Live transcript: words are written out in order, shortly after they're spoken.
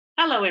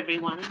Hello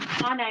everyone,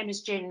 my name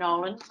is Jen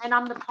Nolan and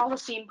I'm the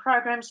Policy and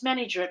Programs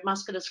Manager at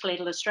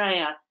Musculoskeletal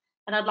Australia,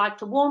 and I'd like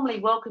to warmly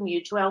welcome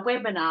you to our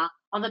webinar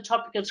on the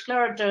topic of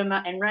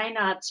Scleroderma and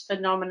Raynaud's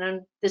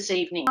phenomenon this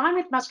evening. I'm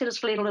with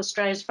Musculoskeletal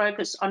Australia's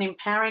focus on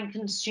empowering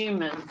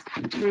consumers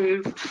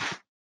through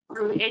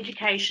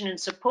education and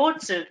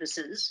support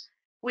services.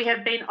 We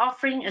have been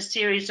offering a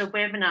series of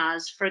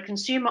webinars for a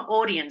consumer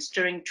audience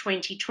during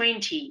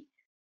 2020.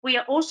 We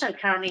are also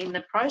currently in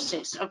the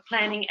process of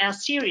planning our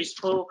series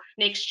for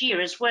next year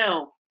as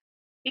well.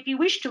 If you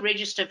wish to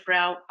register for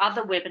our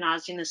other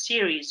webinars in the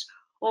series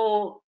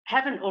or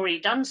haven't already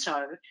done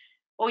so,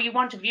 or you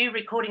want to view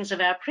recordings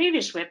of our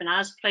previous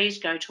webinars, please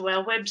go to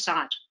our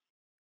website.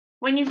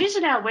 When you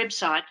visit our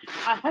website,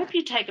 I hope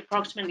you take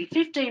approximately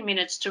 15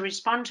 minutes to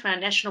respond to our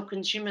National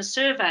Consumer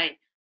Survey,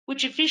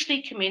 which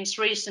officially commenced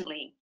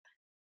recently.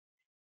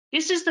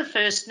 This is the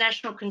first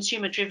national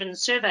consumer-driven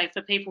survey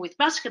for people with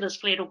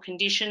musculoskeletal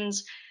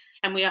conditions,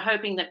 and we are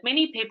hoping that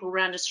many people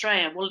around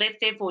Australia will let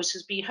their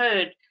voices be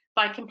heard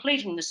by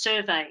completing the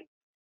survey.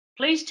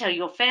 Please tell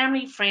your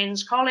family,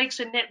 friends,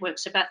 colleagues and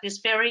networks about this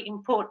very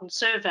important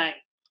survey.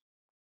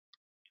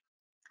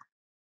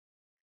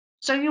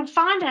 So you'll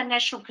find our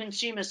National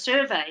Consumer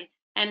Survey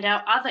and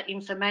our other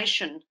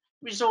information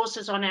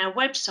resources on our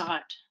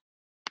website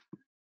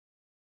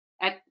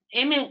at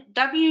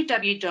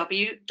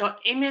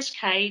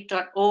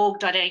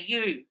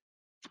www.msk.org.au.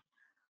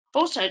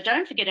 Also,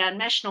 don't forget our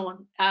national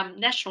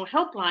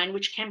helpline,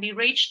 which can be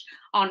reached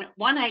on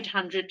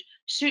 1800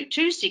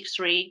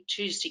 263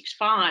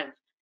 265.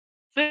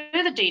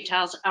 Further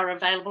details are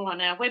available on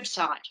our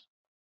website.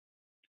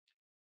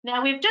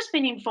 Now, we've just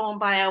been informed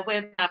by our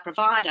webinar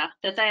provider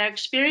that they are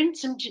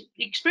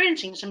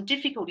experiencing some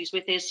difficulties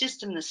with their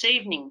system this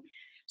evening,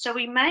 so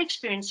we may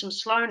experience some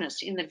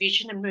slowness in the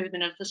vision and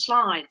movement of the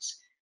slides.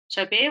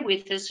 So bear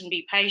with us and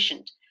be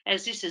patient,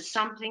 as this is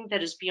something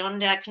that is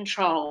beyond our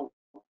control.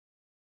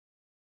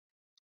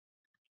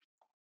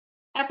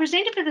 Our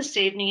presenter for this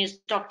evening is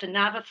Dr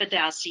Nava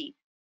Ferdowsi.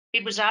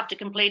 It was after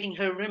completing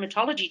her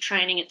rheumatology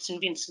training at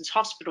St Vincent's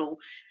Hospital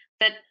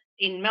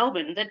in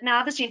Melbourne that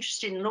Nava's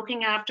interest in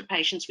looking after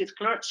patients with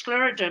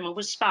scleroderma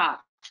was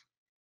sparked.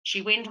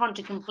 She went on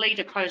to complete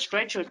a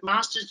postgraduate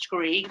master's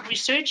degree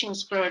researching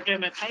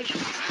scleroderma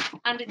patients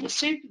under the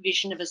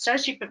supervision of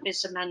Associate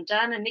Professor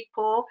Mandana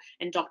Nikpour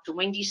and Dr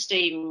Wendy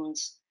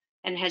Stevens,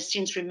 and has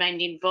since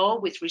remained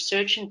involved with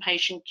research and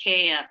patient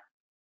care.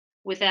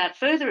 Without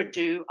further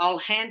ado, I'll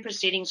hand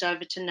proceedings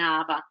over to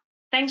Nava.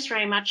 Thanks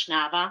very much,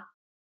 Nava.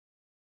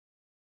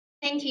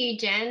 Thank you,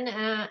 Jen,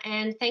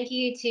 and thank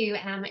you to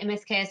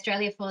MSK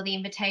Australia for the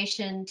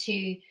invitation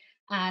to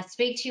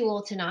speak to you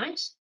all tonight.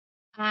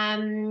 As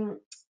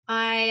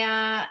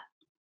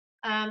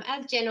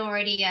Jen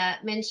already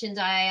mentioned,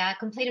 I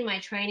completed my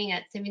training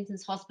at St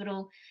Vincent's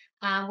Hospital,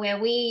 where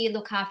we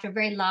look after a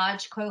very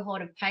large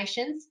cohort of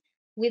patients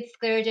with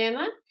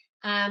scleroderma,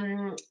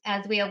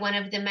 as we are one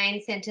of the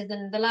main centres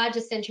and the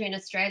largest centre in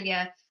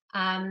Australia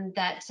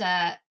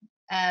that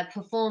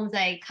performs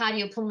a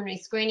cardiopulmonary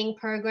screening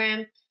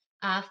program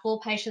for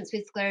patients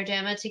with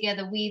scleroderma,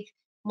 together with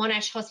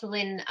Monash Hospital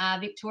in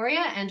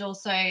Victoria and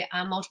also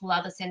multiple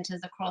other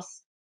centres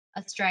across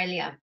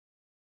Australia.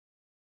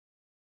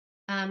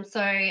 First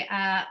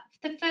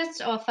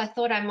off, I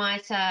thought I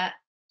might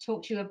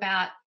talk to you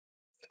about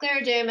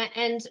scleroderma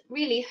and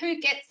really who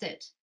gets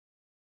it.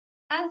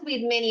 As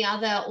with many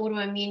other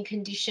autoimmune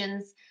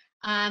conditions,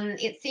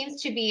 it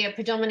seems to be a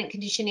predominant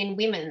condition in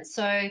women.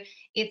 So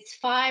it's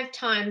 5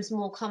 times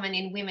more common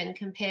in women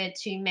compared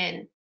to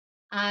men.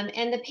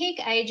 And the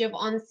peak age of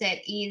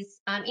onset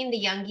is in the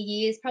younger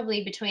years,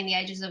 probably between the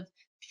ages of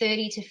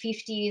 30 to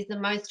 50 is the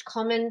most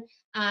common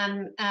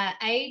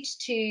age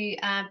to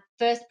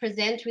first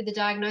present with the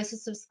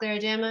diagnosis of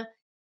scleroderma.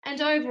 And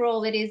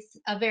overall, it is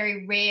a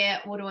very rare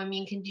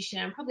autoimmune condition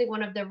and probably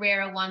one of the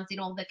rarer ones in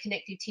all the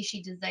connective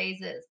tissue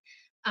diseases,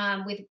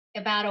 with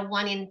about a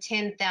 1 in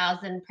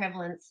 10,000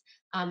 prevalence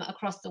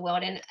across the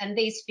world. And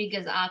these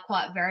figures are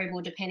quite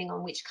variable depending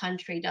on which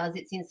country does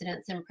its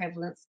incidence and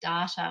prevalence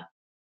data.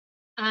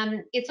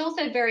 It's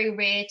also very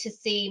rare to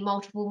see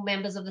multiple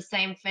members of the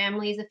same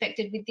families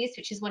affected with this,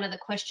 which is one of the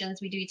questions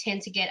we do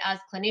tend to get as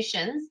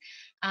clinicians,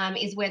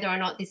 is whether or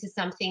not this is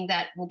something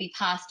that will be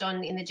passed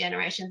on in the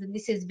generations, and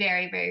this is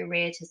very, very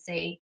rare to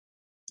see.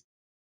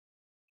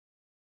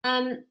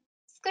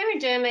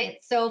 Scleroderma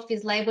itself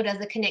is labelled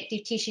as a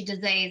connective tissue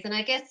disease, and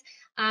I guess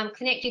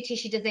connective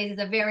tissue disease is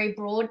a very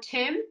broad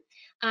term,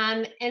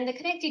 and the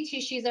connective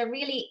tissues are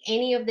really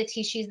any of the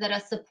tissues that are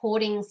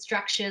supporting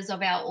structures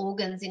of our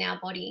organs in our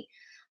body.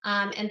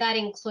 And that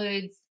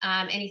includes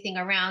anything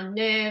around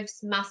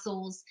nerves,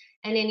 muscles,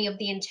 and any of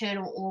the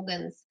internal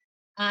organs.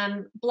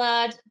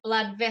 Blood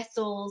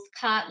vessels,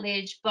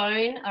 cartilage,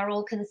 bone are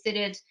all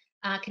considered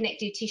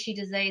connective tissue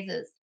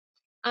diseases.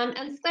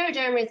 And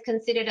scleroderma is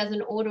considered as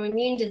an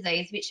autoimmune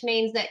disease, which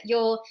means that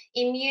your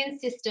immune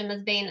system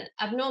has been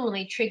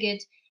abnormally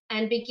triggered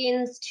and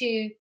begins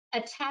to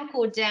attack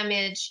or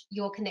damage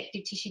your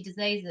connective tissue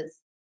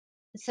diseases.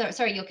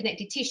 Your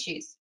connective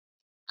tissues.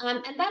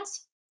 And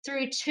that's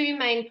through two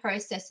main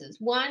processes.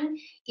 One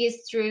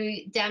is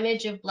through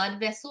damage of blood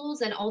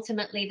vessels, and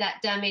ultimately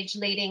that damage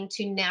leading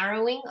to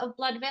narrowing of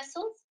blood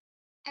vessels,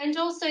 and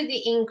also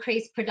the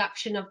increased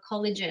production of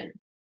collagen.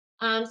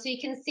 So you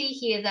can see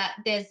here that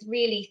there's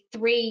really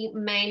three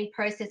main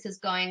processes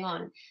going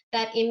on.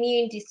 That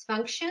immune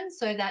dysfunction,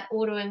 so that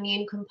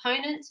autoimmune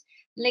component,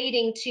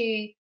 leading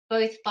to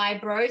both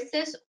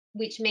fibrosis,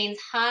 which means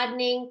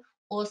hardening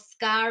or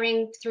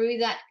scarring through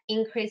that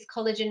increased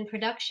collagen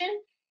production,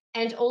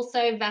 and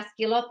also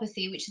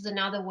vasculopathy, which is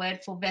another word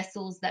for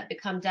vessels that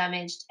become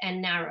damaged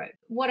and narrowed.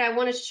 What I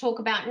wanted to talk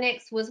about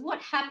next was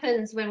what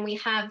happens when we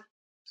have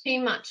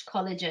too much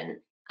collagen,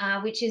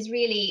 which is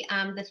really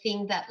the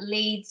thing that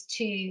leads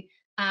to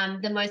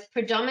the most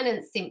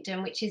predominant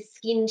symptom, which is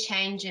skin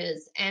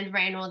changes and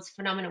Raynaud's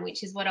phenomenon,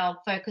 which is what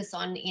I'll focus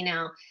on in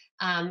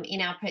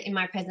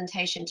my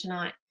presentation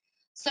tonight.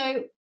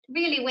 So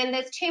really, when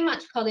there's too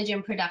much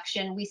collagen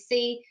production, we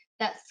see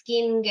that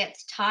skin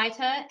gets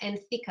tighter and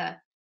thicker.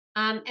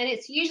 And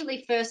it's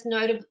usually first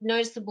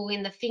noticeable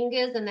in the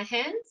fingers and the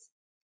hands.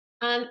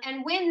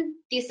 And when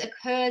this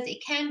occurs,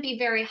 it can be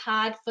very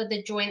hard for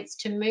the joints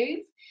to move.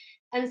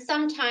 And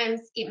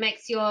sometimes it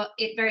makes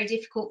it very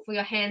difficult for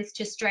your hands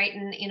to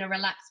straighten in a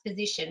relaxed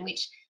position,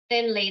 which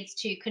then leads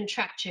to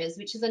contractures,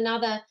 which is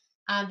another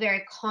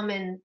very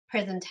common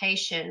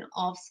presentation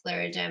of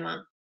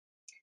scleroderma.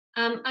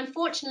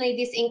 Unfortunately,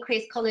 this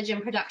increased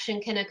collagen production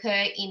can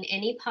occur in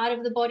any part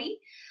of the body,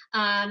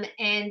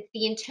 and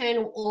the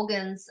internal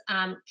organs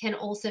can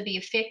also be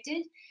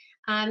affected,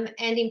 and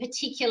in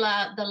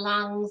particular, the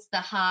lungs, the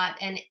heart,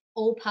 and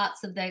all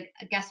parts of the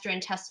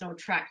gastrointestinal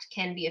tract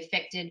can be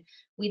affected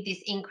with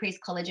this increased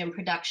collagen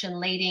production,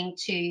 leading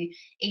to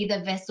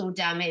either vessel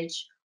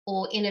damage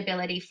or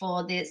inability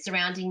for the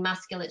surrounding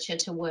musculature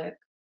to work.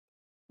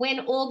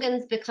 When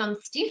organs become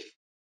stiff,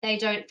 they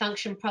don't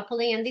function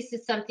properly, and this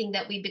is something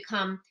that we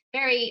become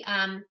very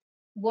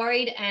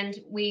worried and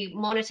we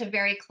monitor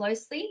very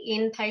closely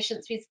in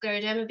patients with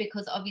scleroderma,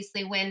 because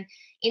obviously when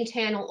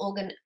internal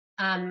organs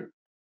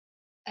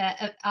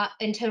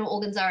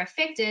are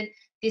affected,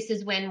 this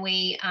is when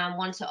we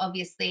want to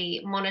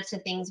obviously monitor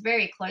things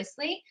very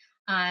closely,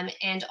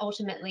 and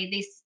ultimately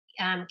this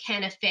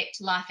can affect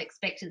life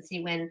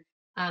expectancy when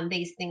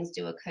these things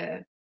do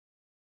occur.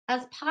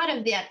 As part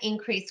of that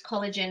increased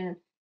collagen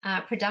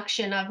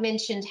production, I've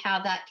mentioned how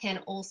that can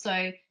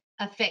also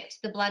affect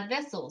the blood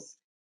vessels.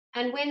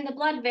 And when the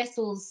blood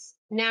vessels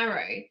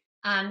narrow,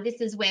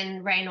 this is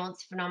when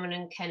Raynaud's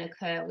phenomenon can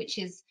occur, which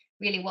is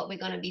really what we're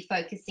going to be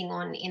focusing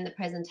on in the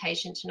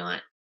presentation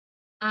tonight.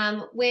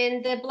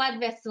 When the blood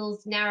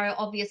vessels narrow,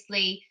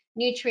 obviously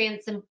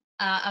nutrients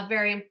are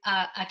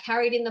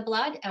carried in the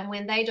blood, and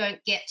when they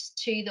don't get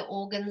to the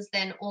organs,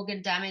 then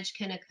organ damage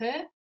can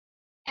occur.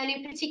 And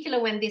in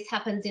particular, when this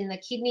happens in the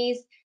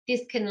kidneys,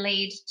 this can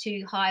lead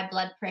to high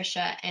blood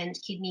pressure and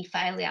kidney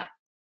failure.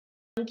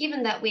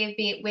 Given that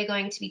we're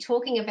going to be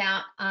talking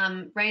about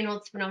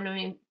Raynaud's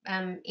phenomenon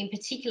in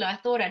particular, I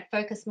thought I'd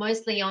focus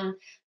mostly on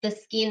the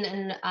skin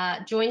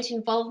and joint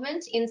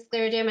involvement in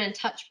scleroderma and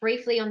touch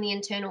briefly on the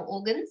internal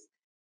organs.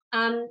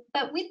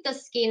 But with the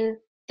skin,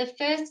 the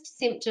first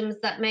symptoms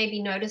that may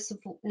be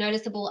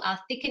noticeable are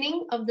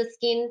thickening of the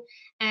skin.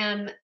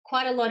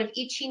 Quite a lot of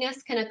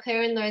itchiness can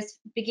occur in those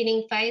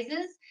beginning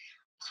phases,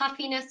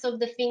 puffiness of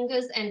the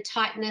fingers, and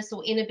tightness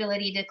or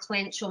inability to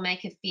clench or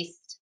make a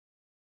fist.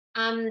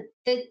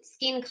 The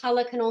skin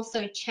color can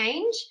also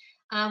change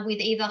with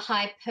either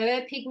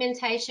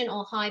hyperpigmentation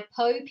or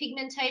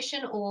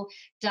hypopigmentation, or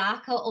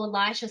darker or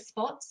lighter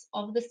spots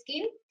of the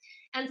skin.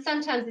 And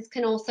sometimes this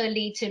can also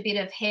lead to a bit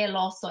of hair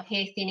loss or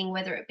hair thinning,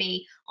 whether it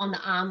be on the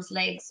arms,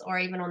 legs, or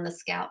even on the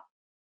scalp.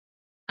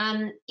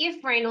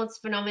 If Raynaud's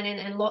phenomenon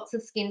and lots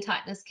of skin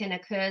tightness can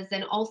occur,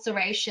 then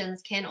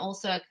ulcerations can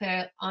also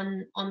occur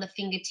on the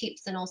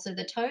fingertips and also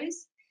the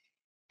toes.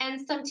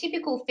 And some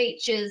typical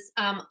features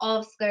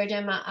of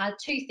scleroderma are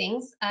two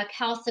things,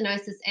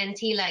 calcinosis and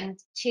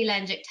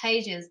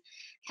telangiectasias.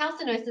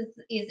 Calcinosis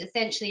is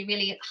essentially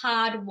really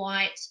hard,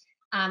 white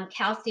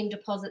calcium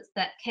deposits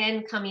that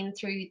can come in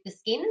through the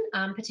skin,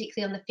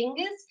 particularly on the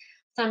fingers,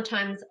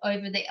 sometimes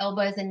over the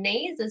elbows and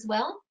knees as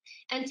well.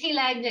 And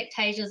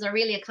telangiectasias are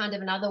really a kind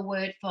of another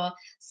word for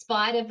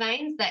spider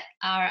veins that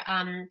are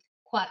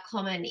quite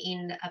common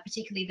in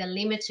particularly the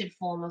limited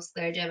form of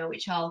scleroderma,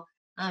 which I'll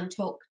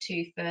talk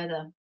to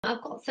further.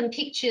 I've got some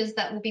pictures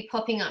that will be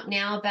popping up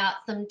now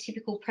about some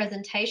typical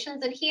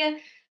presentations, and here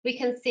we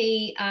can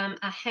see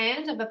a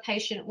hand of a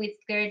patient with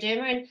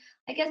scleroderma, and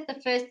I guess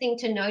the first thing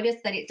to notice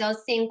that it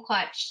does seem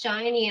quite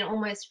shiny and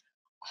almost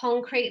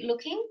concrete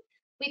looking.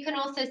 We can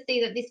also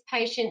see that this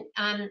patient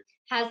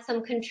has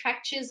some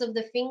contractures of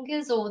the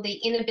fingers, or the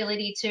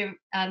inability to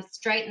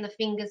straighten the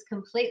fingers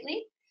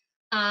completely,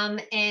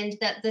 and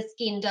that the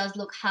skin does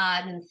look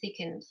hard and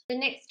thickened. The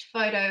next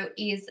photo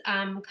is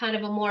kind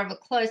of more of a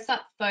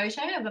close-up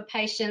photo of the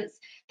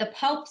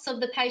palps of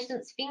the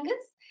patient's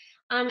fingers.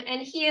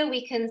 And here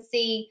we can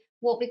see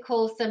what we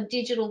call some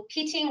digital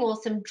pitting, or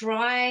some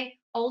dry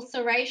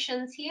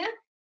ulcerations here.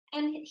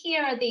 And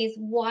here are these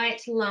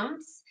white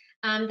lumps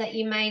that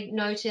you may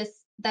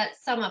notice that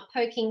some are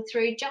poking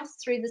through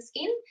just through the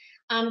skin.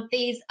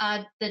 These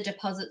are the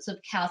deposits of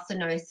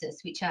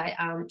calcinosis, which I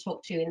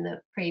talked to in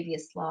the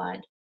previous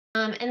slide.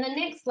 And the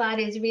next slide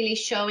is really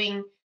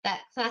showing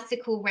that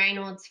classical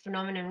Raynaud's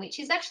phenomenon, which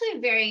is actually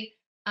a very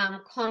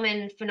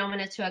common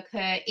phenomena to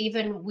occur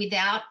even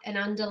without an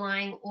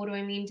underlying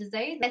autoimmune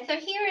disease. And so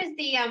here is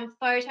the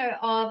photo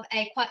of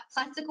a quite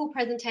classical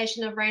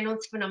presentation of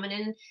Raynaud's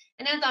phenomenon.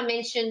 And as I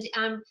mentioned,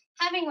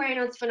 having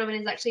Raynaud's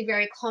phenomenon is actually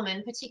very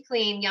common,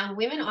 particularly in young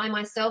women. I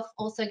myself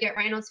also get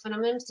Raynaud's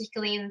phenomenon,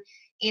 particularly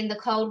in the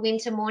cold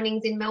winter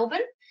mornings in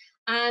Melbourne.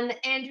 And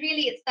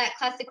really it's that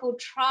classical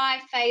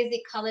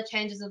triphasic colour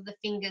changes of the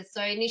fingers.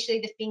 So initially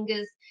the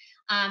fingers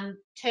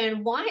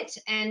turn white,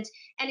 and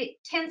it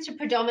tends to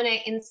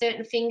predominate in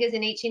certain fingers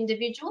in each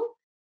individual.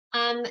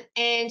 And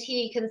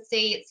here you can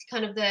see it's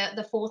kind of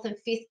the fourth and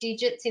fifth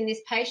digits in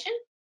this patient.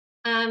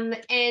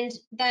 And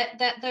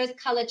those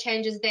colour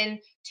changes then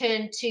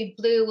turn to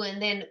blue and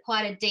then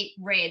quite a deep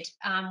red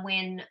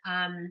when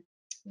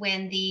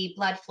the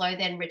blood flow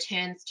then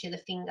returns to the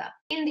finger.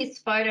 In this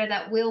photo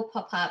that will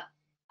pop up,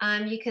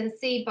 you can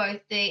see both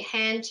the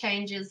hand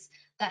changes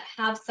that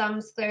have some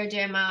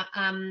scleroderma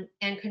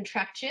and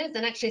contractures,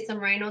 and actually some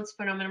Raynaud's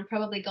phenomenon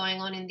probably going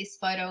on in this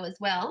photo as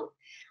well,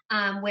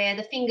 where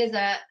the fingers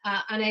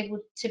are unable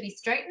to be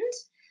straightened.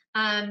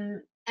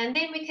 And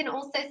then we can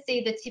also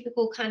see the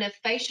typical kind of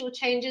facial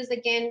changes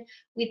again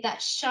with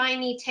that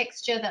shiny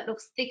texture that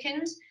looks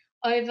thickened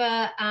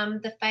over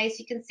the face.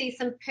 You can see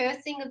some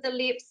pursing of the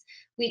lips,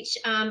 which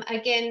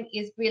again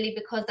is really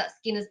because that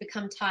skin has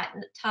become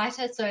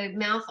tighter, so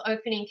mouth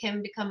opening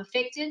can become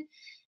affected.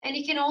 And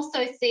you can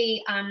also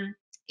see,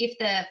 if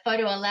the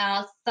photo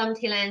allows, some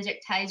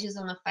telangiectasias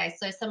on the face,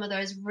 so some of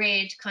those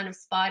red kind of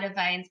spider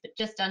veins, but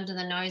just under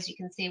the nose you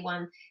can see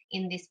one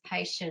in this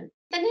patient.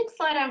 The next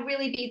slide I'll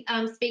really be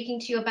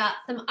speaking to you about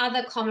some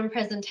other common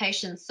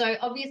presentations. So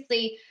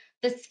obviously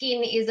the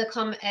skin is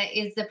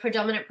the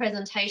predominant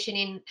presentation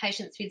in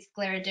patients with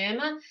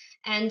scleroderma,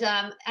 and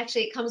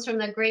actually it comes from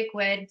the Greek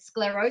word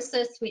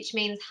sclerosis, which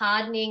means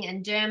hardening,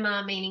 and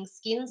derma meaning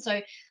skin. So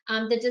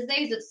the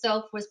disease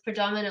itself was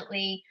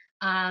predominantly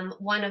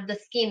one of the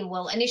skin,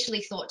 well,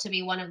 initially thought to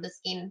be one of the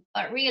skin,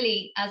 but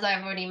really, as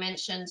I've already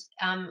mentioned,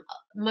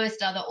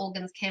 most other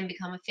organs can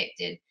become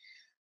affected.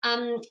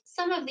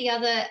 Some of the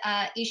other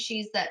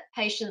issues that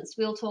patients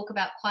will talk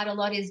about quite a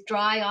lot is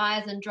dry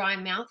eyes and dry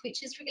mouth,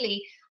 which is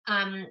really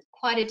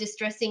quite a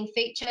distressing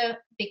feature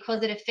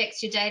because it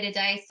affects your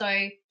day-to-day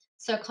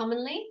so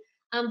commonly.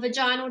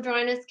 Vaginal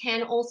dryness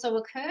can also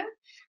occur.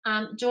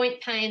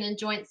 Joint pain and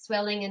joint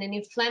swelling and an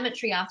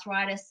inflammatory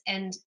arthritis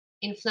and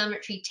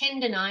inflammatory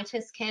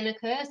tendinitis can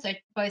occur. So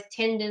both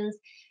tendons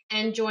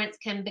and joints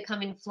can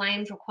become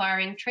inflamed,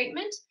 requiring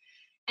treatment.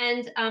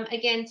 And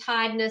again,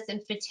 tiredness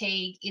and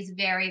fatigue is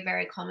very,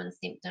 very common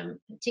symptom,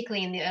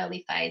 particularly in the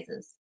early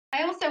phases.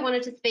 I also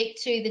wanted to speak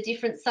to the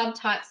different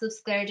subtypes of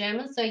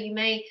scleroderma. So you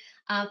may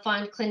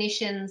find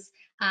clinicians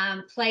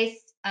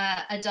place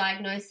a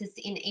diagnosis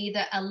in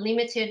either a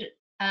limited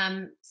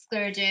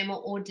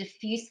scleroderma or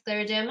diffuse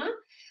scleroderma.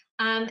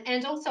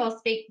 And also I'll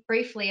speak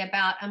briefly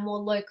about a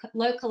more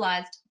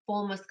localized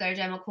form of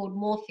scleroderma called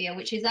morphea,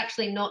 which is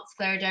actually not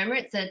scleroderma.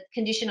 It's a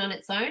condition on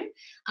its own,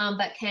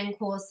 but can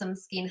cause some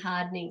skin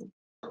hardening.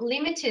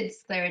 Limited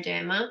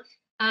scleroderma,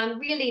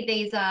 really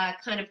these are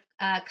kind of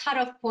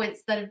cut-off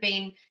points that have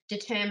been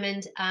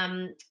determined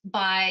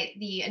by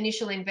the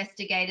initial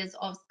investigators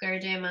of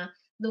scleroderma,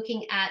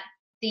 looking at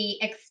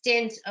the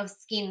extent of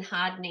skin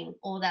hardening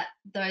or that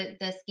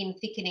the skin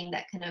thickening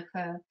that can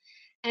occur.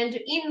 And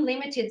in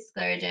limited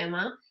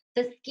scleroderma,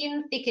 the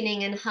skin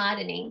thickening and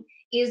hardening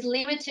is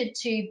limited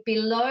to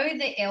below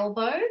the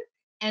elbow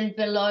and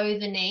below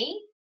the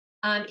knee.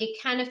 It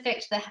can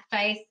affect the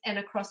face and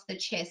across the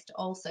chest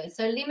also.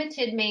 So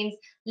limited means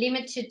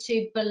limited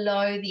to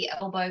below the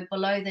elbow,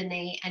 below the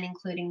knee, and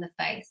including the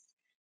face.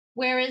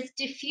 Whereas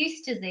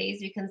diffuse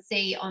disease, you can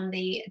see on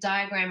the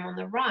diagram on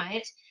the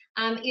right,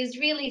 is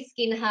really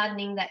skin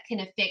hardening that can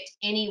affect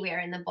anywhere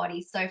in the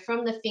body. So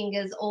from the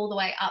fingers all the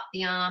way up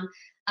the arm,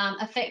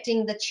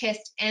 affecting the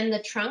chest and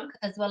the trunk,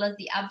 as well as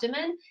the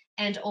abdomen,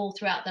 and all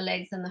throughout the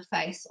legs and the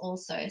face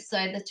also. So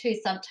the two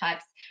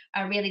subtypes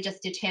are really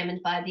just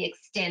determined by the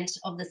extent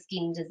of the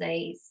skin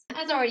disease.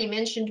 As I already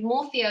mentioned,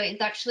 morphea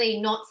is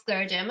actually not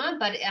scleroderma,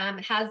 but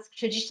has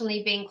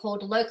traditionally been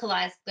called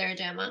localized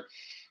scleroderma.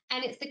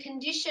 And it's the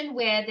condition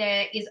where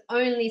there is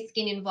only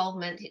skin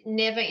involvement. It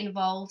never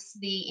involves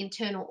the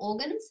internal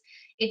organs.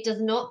 It does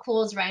not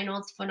cause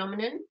Raynaud's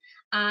phenomenon,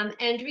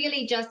 and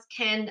really just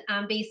can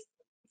be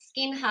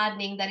skin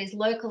hardening that is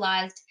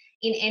localized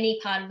in any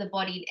part of the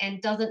body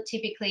and doesn't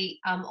typically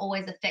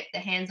always affect the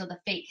hands or the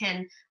feet,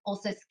 can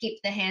also skip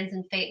the hands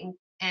and feet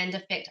and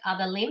affect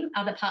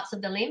other parts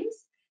of the limbs.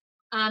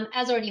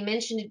 As already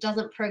mentioned, it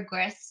doesn't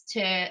progress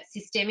to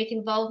systemic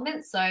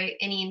involvement, so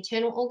any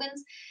internal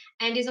organs,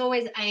 and is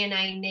always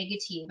ANA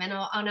negative. And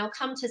I'll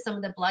come to some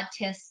of the blood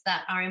tests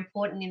that are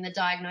important in the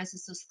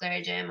diagnosis of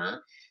scleroderma,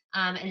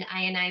 and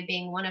ANA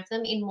being one of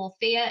them. In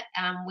morphea,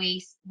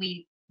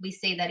 we we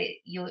see that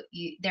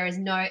there is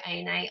no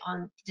ANA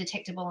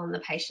detectable on the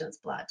patient's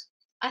blood.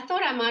 I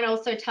thought I might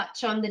also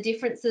touch on the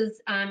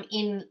differences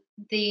in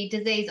the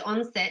disease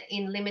onset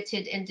in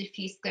limited and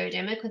diffuse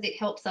scleroderma, because it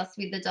helps us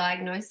with the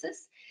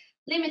diagnosis.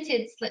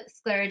 Limited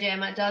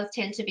scleroderma does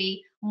tend to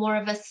be more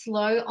of a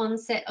slow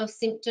onset of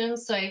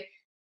symptoms, so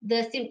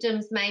the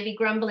symptoms may be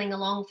grumbling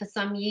along for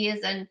some years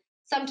and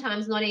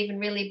sometimes not even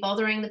really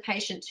bothering the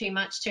patient too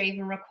much to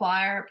even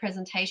require a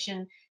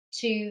presentation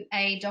to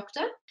a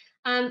doctor.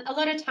 A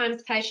lot of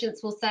times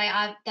patients will say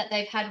that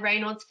they've had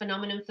Raynaud's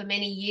phenomenon for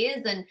many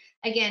years, and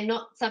again,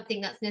 not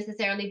something that's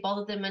necessarily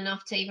bothered them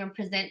enough to even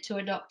present to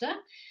a doctor.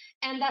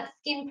 And that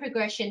skin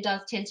progression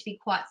does tend to be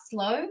quite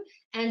slow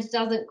and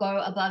doesn't go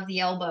above the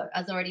elbow,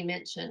 as already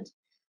mentioned.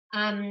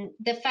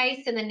 The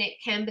face and the neck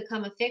can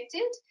become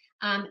affected,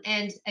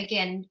 and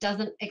again,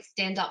 doesn't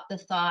extend up the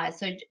thigh,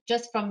 so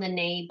just from the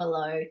knee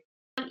below.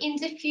 In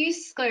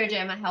diffuse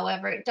scleroderma,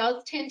 however, it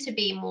does tend to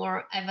be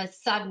more of a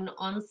sudden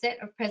onset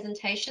of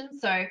presentation.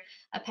 So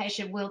a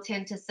patient will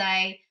tend to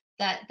say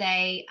that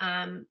they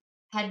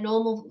had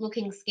normal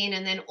looking skin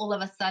and then all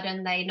of a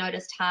sudden they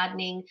noticed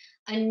hardening,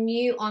 a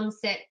new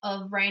onset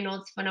of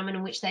Raynaud's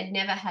phenomenon which they'd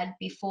never had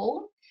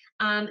before.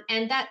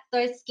 And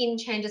those skin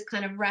changes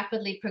kind of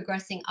rapidly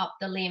progressing up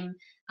the limb,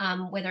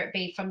 whether it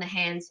be from the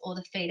hands or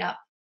the feet up.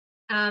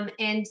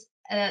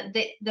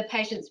 The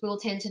patients will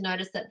tend to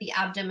notice that the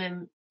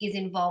abdomen is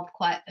involved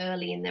quite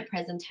early in their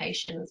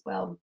presentation as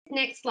well.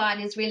 Next slide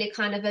is really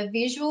kind of a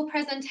visual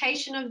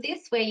presentation of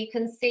this, where you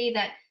can see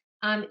that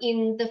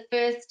in the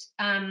first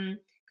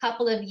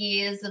couple of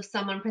years of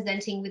someone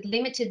presenting with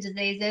limited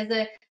disease, there's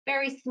a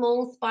very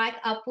small spike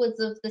upwards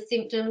of the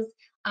symptoms,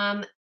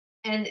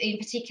 and in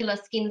particular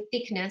skin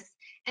thickness,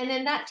 and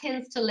then that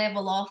tends to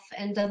level off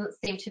and doesn't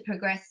seem to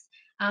progress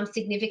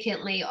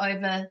significantly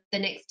over the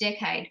next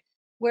decade.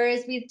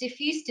 Whereas with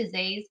diffuse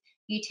disease,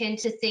 you tend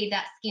to see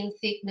that skin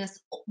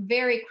thickness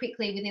very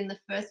quickly within the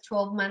first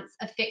 12 months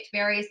affect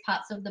various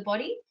parts of the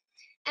body.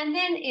 And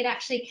then it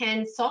actually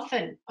can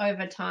soften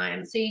over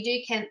time. So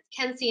you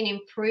can see an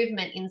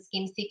improvement in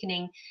skin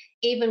thickening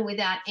even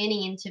without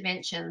any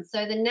intervention.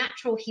 So the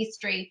natural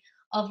history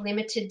of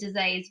limited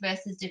disease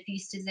versus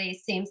diffuse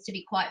disease seems to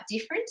be quite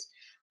different.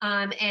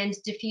 And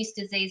diffuse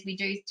disease, we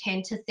do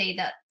tend to see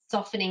that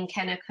softening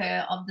can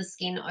occur of the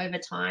skin over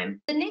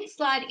time. The next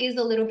slide is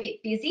a little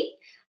bit busy,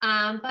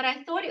 but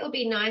I thought it would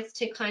be nice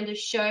to kind of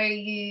show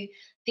you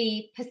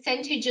the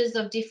percentages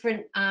of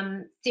different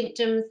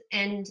symptoms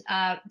and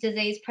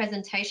disease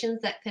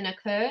presentations that can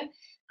occur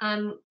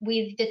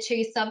with the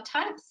two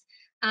subtypes.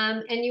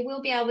 And you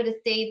will be able to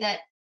see that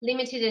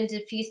limited and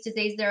diffuse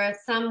disease, there are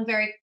some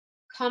very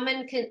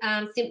common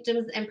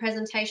symptoms and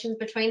presentations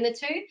between the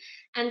two,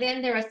 and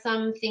then there are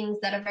some things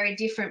that are very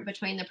different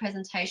between the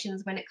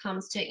presentations when it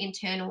comes to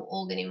internal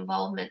organ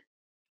involvement.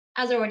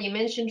 As already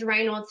mentioned,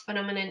 Raynaud's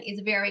phenomenon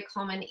is very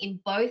common in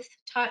both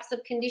types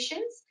of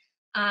conditions,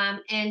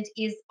 and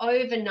is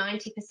over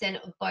 90%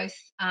 of both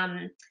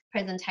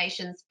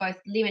presentations, both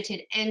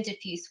limited and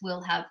diffuse,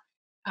 will have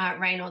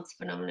Raynaud's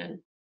phenomenon.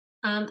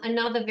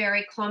 Another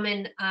very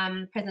common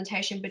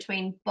presentation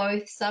between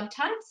both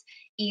subtypes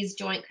is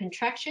joint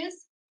contractures.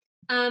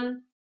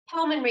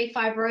 Pulmonary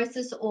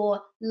fibrosis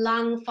or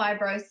lung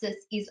fibrosis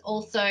is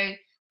also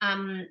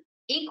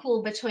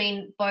equal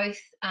between both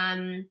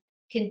subtypes,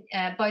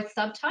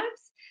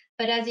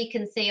 but as you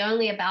can see,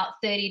 only about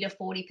 30 to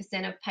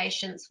 40% of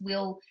patients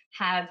will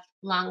have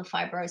lung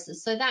fibrosis.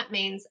 So that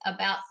means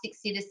about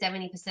 60 to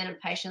 70% of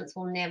patients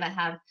will never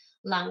have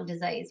lung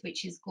disease,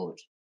 which is good.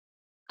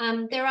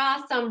 There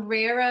are some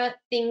rarer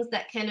things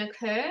that can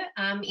occur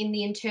in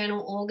the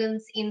internal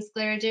organs in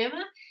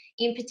scleroderma,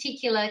 in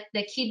particular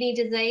the kidney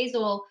disease,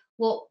 or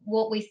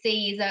what we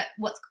see is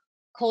what's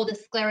called a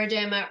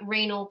scleroderma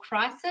renal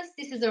crisis.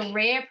 This is a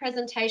rare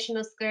presentation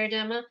of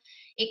scleroderma.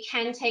 It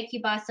can take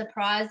you by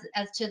surprise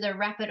as to the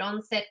rapid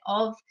onset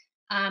of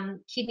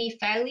kidney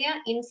failure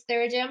in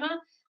scleroderma.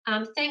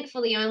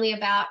 Thankfully, only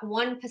about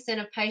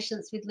 1% of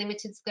patients with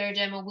limited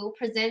scleroderma will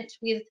present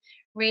with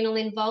renal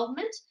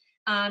involvement,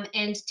 and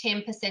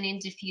 10% in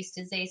diffuse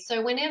disease.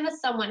 So whenever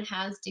someone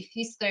has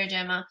diffuse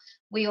scleroderma,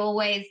 we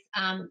always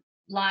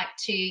like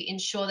to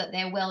ensure that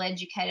they're well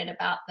educated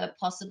about the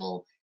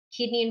possible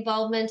kidney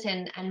involvement,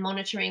 and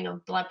monitoring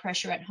of blood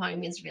pressure at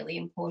home is really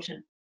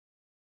important.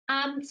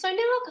 So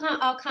now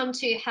I'll come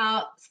to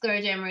how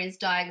scleroderma is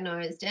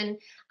diagnosed, and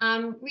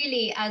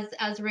really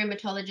as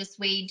rheumatologists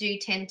we do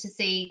tend to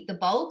see the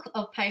bulk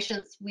of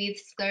patients with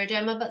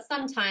scleroderma, but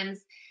sometimes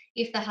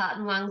if the heart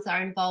and lungs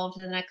are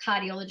involved, then a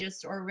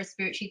cardiologist or a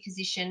respiratory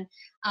physician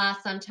are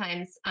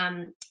sometimes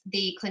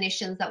the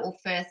clinicians that will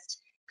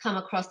first come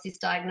across this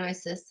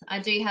diagnosis. I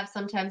do have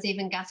sometimes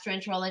even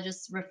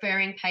gastroenterologists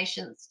referring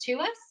patients to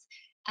us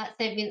at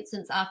St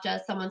Vincent's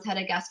after someone's had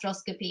a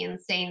gastroscopy and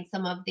seen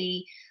some of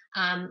the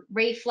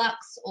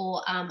reflux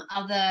or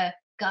other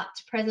gut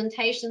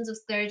presentations of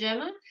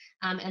scleroderma,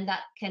 and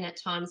that can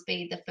at times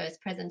be the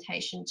first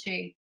presentation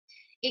too.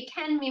 It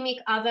can mimic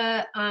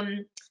other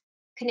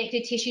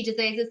connective tissue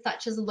diseases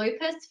such as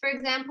lupus, for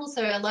example.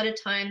 So a lot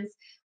of times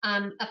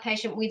a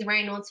patient with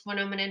Raynaud's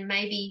phenomenon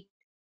may be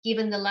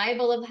given the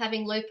label of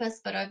having lupus,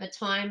 but over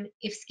time,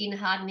 if skin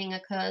hardening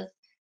occurs,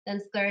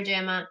 then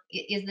scleroderma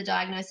is the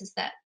diagnosis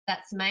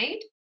that's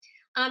made.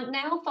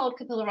 Nail fold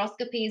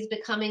capillaroscopy is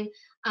becoming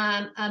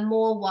a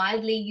more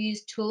widely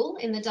used tool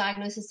in the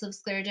diagnosis of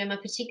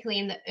scleroderma, particularly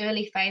in the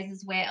early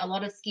phases where a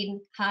lot of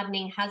skin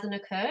hardening hasn't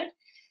occurred.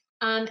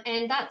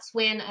 And that's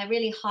when a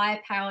really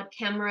high-powered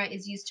camera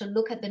is used to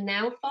look at the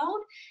nail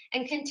fold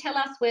and can tell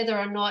us whether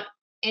or not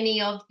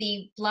any of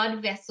the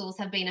blood vessels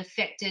have been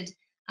affected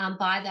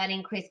by that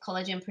increased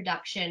collagen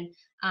production,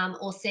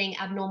 or seeing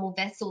abnormal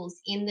vessels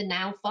in the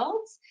nail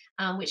folds,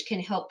 which can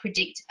help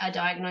predict a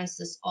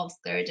diagnosis of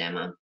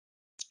scleroderma.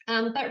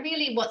 But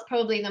really what's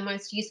probably the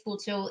most useful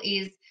tool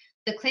is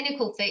the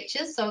clinical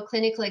features. So a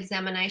clinical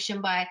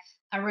examination by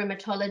a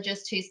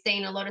rheumatologist who's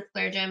seen a lot of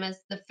sclerodermas,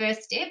 the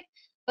first step,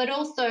 but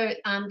also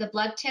the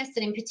blood test,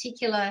 and in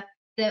particular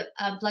the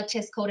blood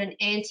test called an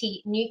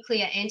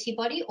anti-nuclear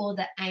antibody, or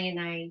the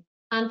ANA.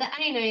 The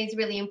ANA is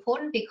really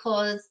important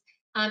because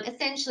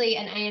essentially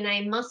an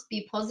ANA must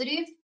be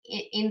positive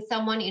in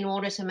someone in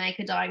order to make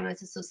a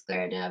diagnosis of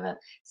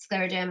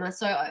scleroderma.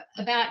 So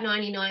about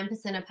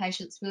 99% of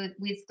patients with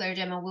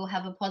scleroderma will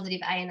have a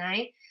positive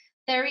ANA.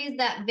 There is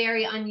that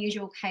very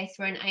unusual case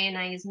where an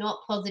ANA is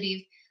not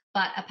positive,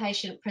 but a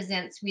patient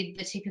presents with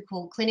the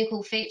typical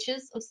clinical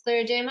features of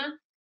scleroderma.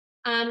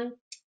 And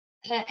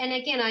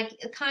again,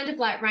 kind of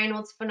like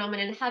Raynaud's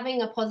phenomenon,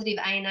 having a positive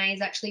ANA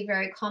is actually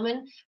very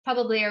common.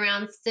 Probably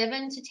around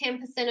 7 to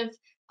 10%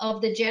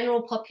 of the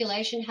general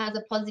population has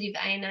a positive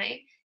ANA.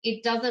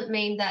 It doesn't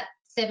mean that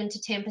 7 to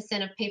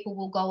 10% of people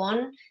will go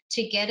on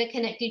to get a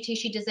connective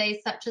tissue disease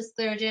such as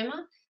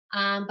scleroderma.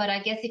 But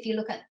I guess if you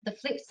look at the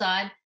flip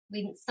side,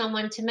 with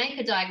someone to make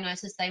a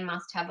diagnosis, they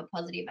must have a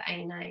positive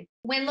ANA.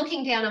 When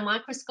looking down a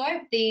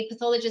microscope, the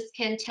pathologist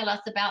can tell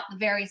us about the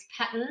various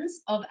patterns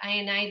of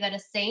ANA that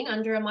are seen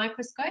under a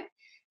microscope,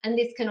 and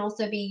this can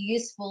also be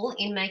useful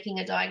in making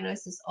a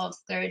diagnosis of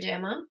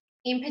scleroderma.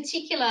 In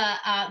particular,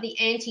 the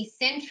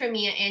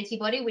anti-centromere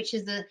antibody, which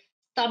is a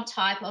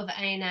subtype of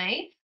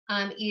ANA,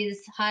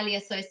 is highly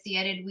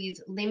associated with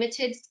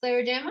limited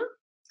scleroderma,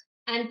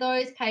 and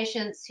those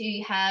patients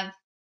who have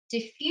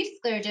diffuse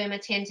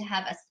scleroderma tend to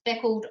have a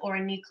speckled or a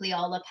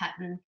nucleolar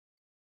pattern.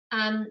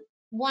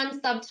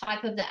 One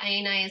subtype of the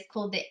ANA is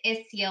called the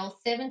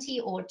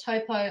SCL70 or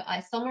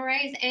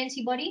topoisomerase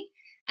antibody,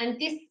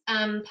 and this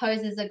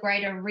poses a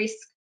greater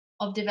risk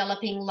of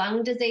developing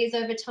lung disease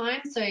over time.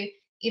 So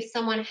if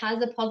someone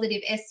has a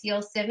positive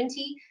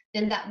SCL70,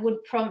 then that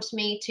would prompt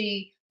me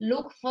to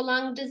look for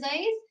lung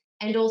disease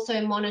and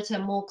also monitor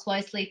more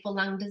closely for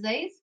lung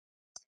disease.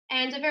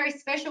 And a very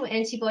special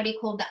antibody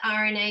called the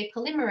RNA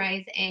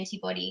polymerase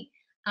antibody.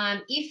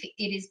 If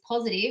it is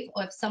positive,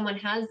 or if someone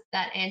has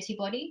that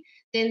antibody,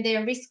 then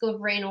their risk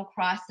of renal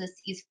crisis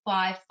is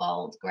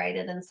 5-fold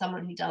greater than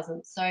someone who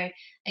doesn't. So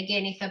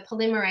again, if a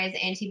polymerase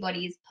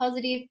antibody is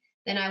positive,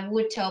 then I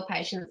would tell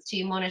patients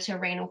to monitor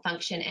renal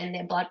function and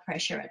their blood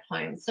pressure at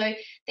home. So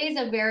these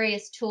are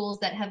various tools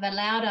that have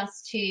allowed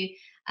us to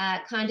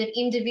kind of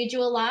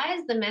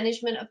individualize the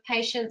management of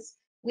patients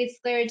with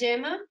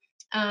scleroderma,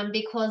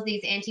 because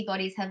these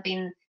antibodies have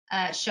been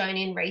shown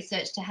in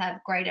research to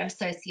have greater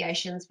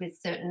associations with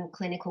certain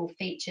clinical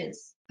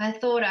features. I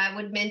thought I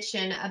would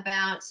mention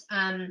about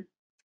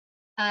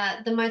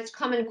the most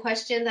common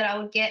question that I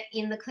would get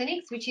in the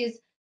clinics, which is,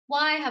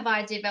 why have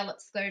I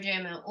developed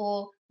scleroderma,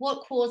 or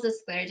what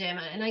causes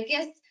scleroderma? And I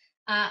guess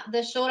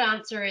the short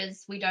answer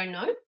is we don't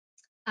know.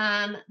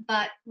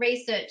 But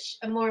research,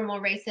 more and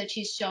more research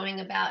is showing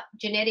about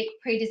genetic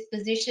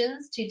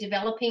predispositions to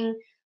developing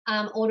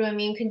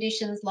autoimmune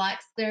conditions like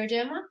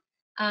scleroderma,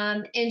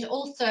 and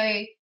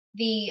also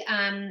the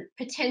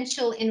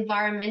potential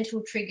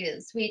environmental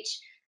triggers, which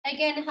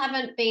again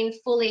haven't been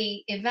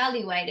fully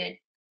evaluated,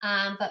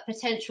 but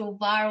potential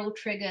viral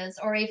triggers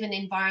or even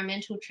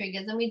environmental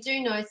triggers. And we do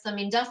know some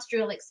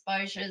industrial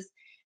exposures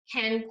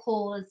can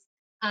cause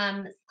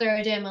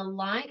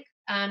scleroderma-like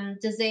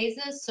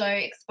diseases, so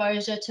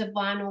exposure to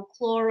vinyl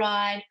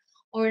chloride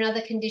or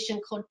another condition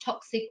called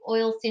toxic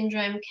oil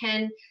syndrome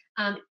can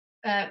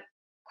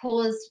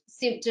cause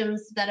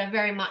symptoms that are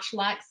very much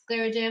like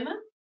scleroderma.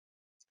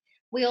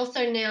 We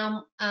also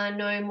now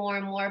know more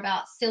and more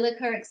about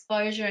silica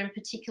exposure, in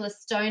particular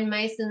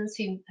stonemasons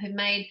who have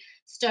made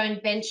stone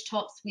bench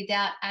tops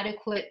without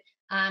adequate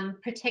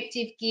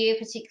protective gear,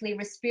 particularly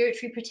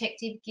respiratory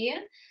protective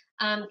gear,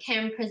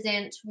 can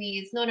present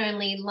with not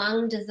only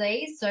lung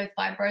disease, so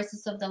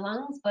fibrosis of the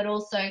lungs, but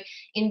also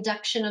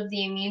induction of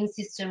the immune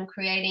system,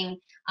 creating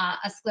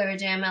a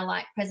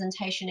scleroderma-like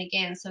presentation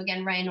again. So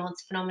again,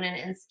 Raynaud's phenomenon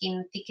and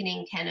skin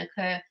thickening can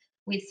occur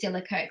with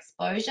silica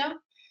exposure.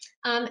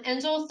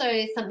 And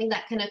also something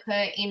that can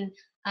occur in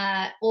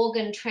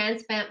organ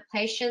transplant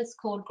patients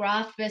called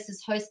graft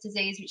versus host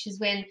disease, which is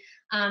when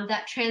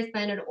that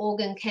transplanted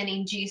organ can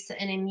induce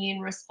an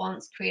immune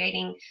response,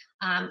 creating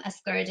a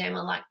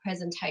scleroderma-like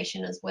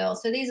presentation as well.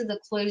 So these are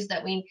the clues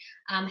that we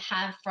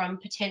have from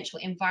potential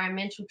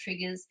environmental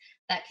triggers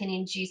that can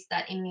induce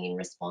that immune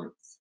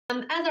response.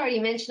 As I already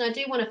mentioned, I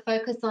do want to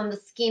focus on the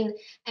skin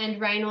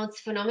and Raynaud's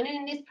phenomenon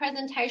in this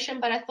presentation,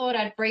 but I thought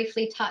I'd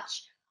briefly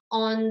touch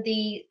on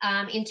the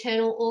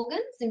internal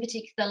organs, in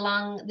particular the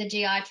lung, the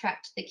GI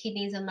tract, the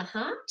kidneys and the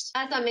heart.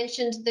 As I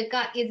mentioned, the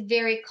gut is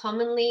very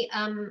commonly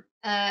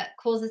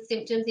causes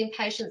symptoms in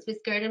patients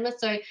with scleroderma.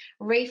 So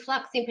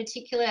reflux in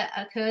particular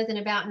occurs in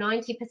about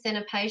 90%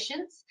 of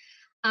patients.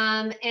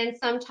 And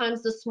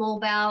sometimes the small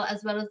bowel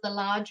as well as the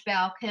large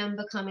bowel can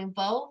become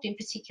involved, in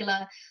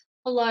particular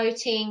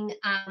bloating,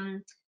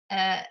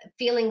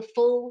 feeling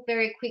full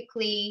very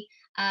quickly,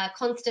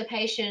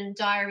 constipation,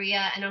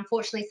 diarrhea, and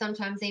unfortunately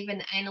sometimes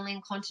even anal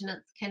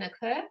incontinence can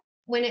occur.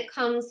 When it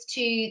comes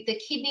to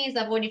the kidneys,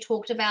 I've already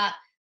talked about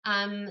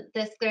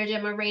the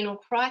scleroderma renal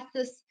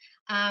crisis,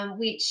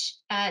 which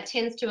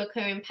tends to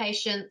occur in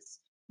patients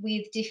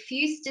with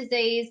diffuse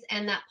disease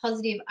and that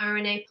positive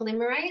RNA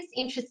polymerase.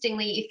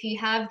 Interestingly, if you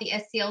have the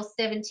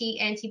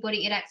SCL70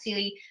 antibody, it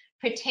actually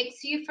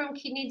protects you from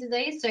kidney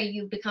disease, so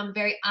you become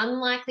very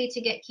unlikely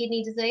to get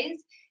kidney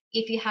disease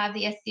if you have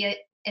the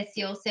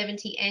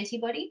SCL70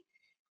 antibody.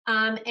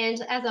 And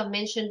as I've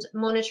mentioned,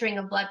 monitoring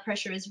of blood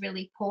pressure is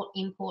really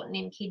important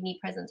in kidney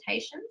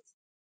presentations.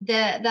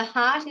 The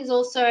heart is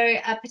also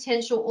a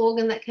potential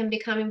organ that can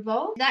become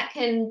involved. That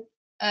can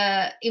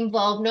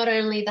involve not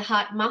only the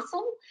heart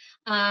muscle,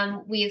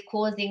 with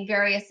causing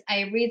various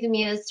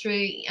arrhythmias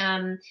through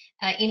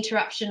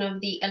interruption of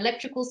the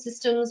electrical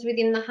systems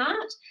within the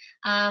heart,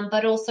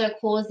 but also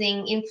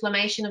causing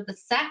inflammation of the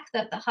sac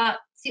that the heart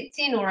sits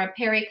in, or a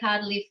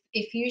pericardial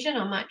effusion.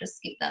 I might just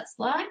skip that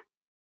slide.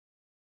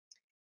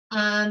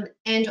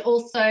 And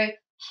also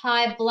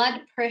high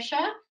blood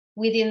pressure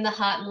within the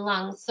heart and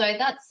lungs. So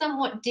that's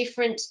somewhat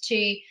different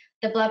to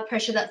the blood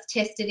pressure that's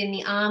tested in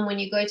the arm when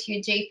you go to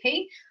your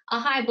GP. A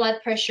high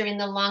blood pressure in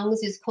the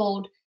lungs is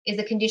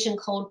a condition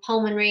called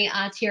pulmonary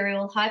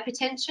arterial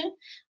hypertension,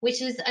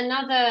 which is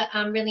another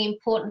really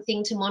important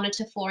thing to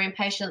monitor for in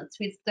patients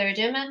with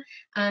scleroderma,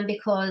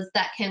 because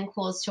that can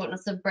cause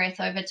shortness of breath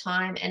over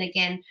time and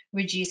again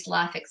reduce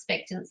life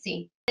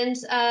expectancy. And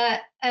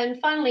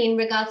finally, in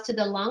regards to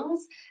the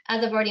lungs,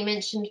 as I've already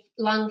mentioned,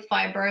 lung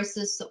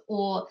fibrosis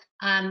or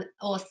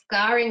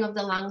scarring of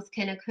the lungs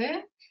can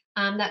occur.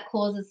 That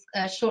causes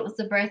shortness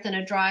of breath and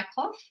a dry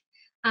cough.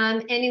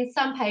 And in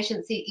some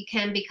patients, it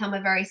can become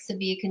a very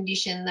severe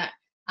condition that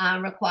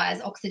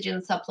requires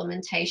oxygen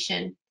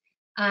supplementation.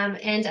 And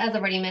as I've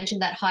already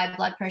mentioned, that high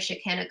blood pressure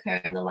can occur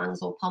in the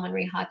lungs or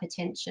pulmonary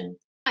hypertension.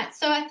 Right,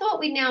 so I thought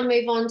we'd now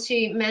move on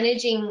to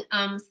managing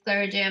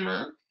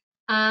scleroderma.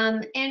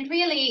 And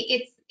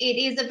really, it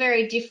is a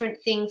very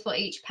different thing for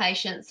each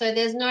patient. So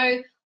there's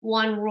no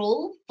one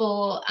rule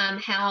for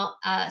how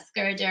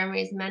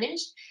scleroderma is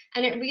managed,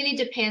 and it really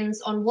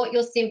depends on what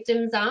your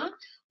symptoms are,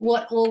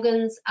 what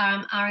organs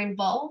are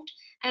involved,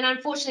 and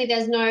unfortunately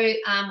there's no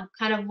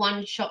kind of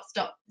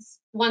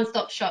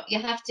one-stop shop. You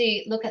have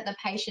to look at the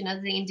patient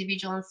as the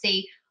individual and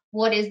see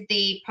what is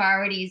the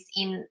priorities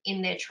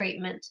in their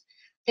treatment.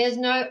 There's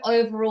no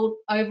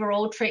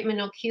overall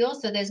treatment or cure,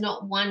 so there's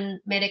not one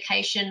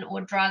medication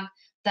or drug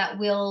that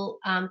will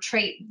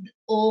treat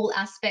all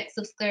aspects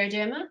of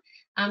scleroderma.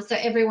 So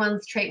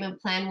everyone's treatment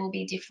plan will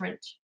be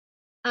different.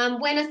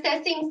 When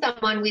assessing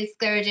someone with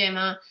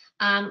scleroderma,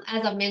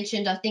 as I've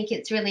mentioned, I think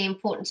it's really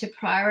important to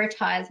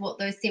prioritise what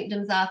those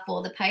symptoms are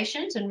for the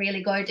patient and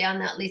really go down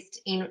that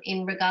list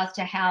in regards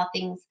to how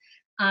things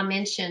are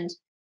mentioned,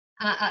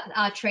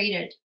 are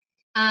treated.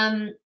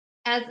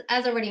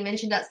 As already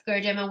mentioned, at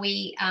Scleroderma,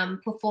 we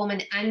perform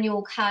an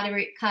annual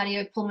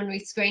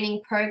cardiopulmonary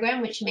screening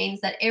program, which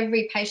means that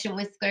every patient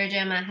with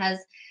scleroderma has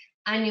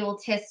annual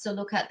tests to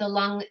look at the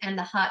lung and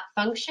the heart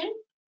function.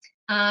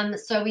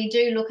 So we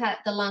do look at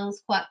the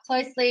lungs quite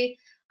closely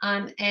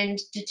and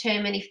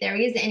determine if there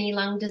is any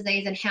lung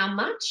disease and how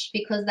much,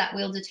 because that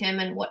will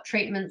determine what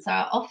treatments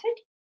are offered.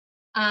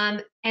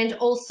 And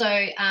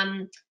also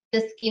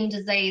the skin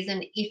disease,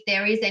 and if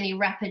there is any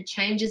rapid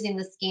changes in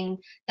the skin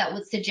that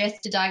would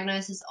suggest a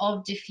diagnosis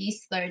of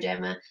diffuse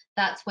scleroderma,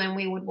 that's when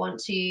we would want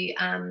to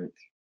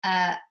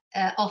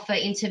offer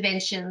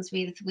interventions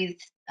with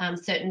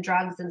certain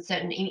drugs and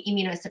certain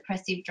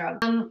immunosuppressive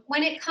drugs.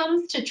 When it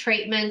comes to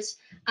treatment,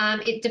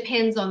 it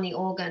depends on the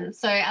organ.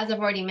 So as I've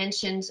already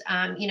mentioned,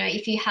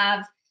 if you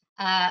have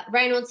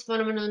Raynaud's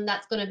phenomenon,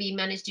 that's going to be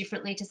managed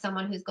differently to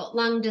someone who's got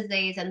lung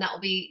disease, and that will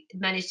be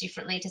managed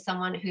differently to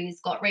someone who's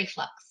got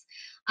reflux.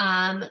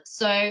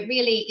 So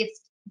really,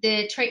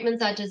 the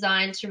treatments are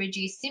designed to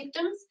reduce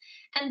symptoms,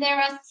 and there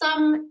are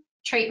some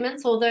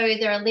treatments, although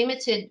there are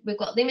we've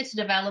got limited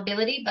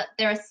availability, but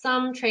there are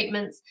some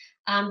treatments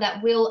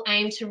that will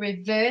aim to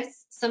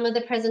reverse some of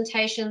the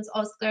presentations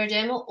of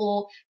scleroderma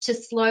or to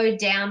slow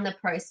down the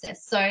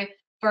process. So,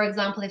 for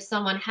example, if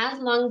someone has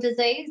lung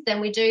disease, then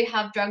we do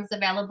have drugs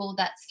available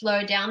that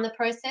slow down the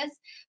process,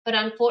 but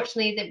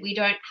unfortunately that we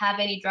don't have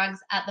any drugs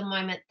at the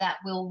moment that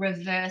will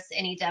reverse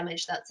any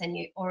damage that's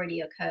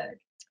already occurred.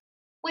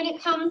 When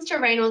it comes to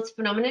Raynaud's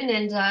phenomenon,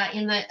 and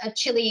in a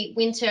chilly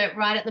winter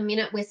right at the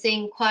minute, we're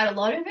seeing quite a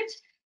lot of it.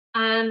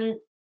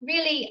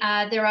 Really,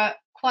 there are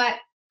quite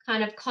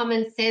kind of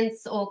common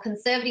sense or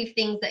conservative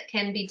things that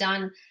can be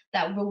done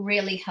that will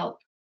really help.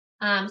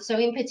 So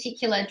in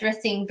particular,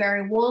 dressing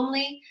very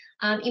warmly,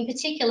 in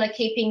particular,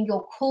 keeping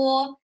your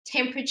core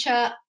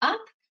temperature up,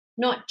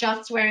 not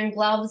just wearing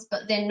gloves,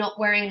 but then not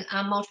wearing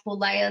multiple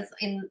layers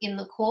in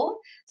the core.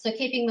 So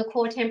keeping the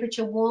core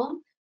temperature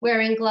warm,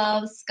 wearing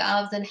gloves,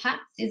 scarves and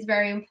hats is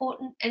very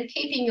important, and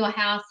keeping your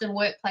house and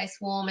workplace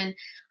warm. And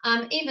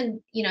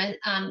even,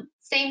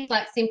 seems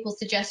like simple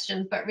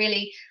suggestions, but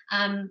really,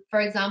 for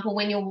example,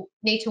 when you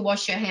need to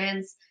wash your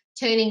hands,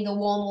 turning the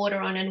warm water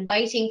on and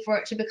waiting for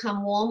it to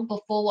become warm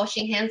before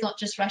washing hands, not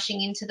just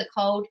rushing into the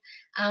cold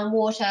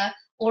water,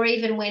 or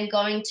even when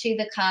going to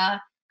the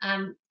car,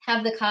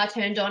 have the car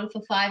turned on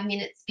for 5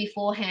 minutes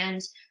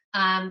beforehand,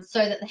 so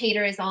that the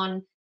heater is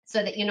on,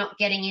 so that you're not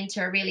getting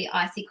into a really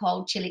icy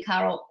cold chilly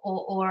car,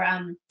 or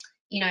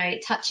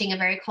touching a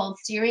very cold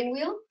steering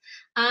wheel.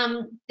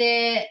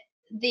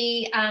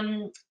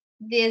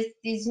 There's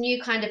these new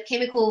kind of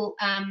chemical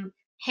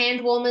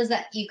hand warmers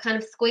that you kind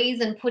of squeeze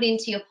and put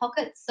into your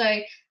pockets. So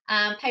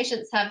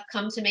patients have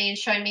come to me and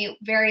shown me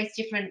various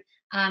different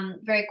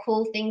very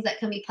cool things that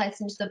can be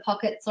placed into the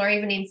pockets or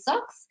even in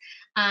socks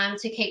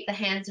to keep the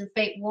hands and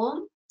feet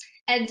warm.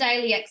 And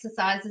daily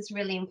exercise is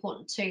really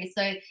important too.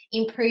 So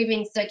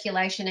improving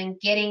circulation and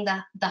getting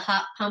the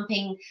heart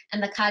pumping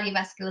and the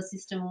cardiovascular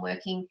system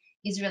working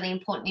is really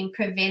important in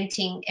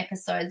preventing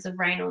episodes of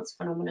Raynaud's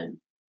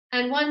phenomenon.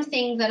 And one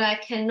thing that I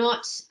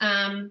cannot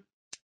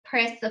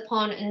press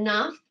upon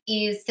enough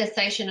is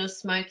cessation of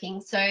smoking.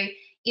 So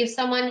if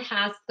someone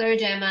has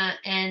scleroderma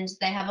and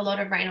they have a lot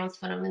of Raynaud's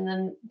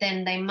phenomenon,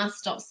 then they must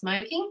stop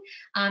smoking,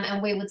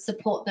 and we would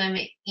support them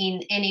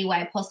in any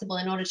way possible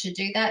in order to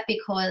do that,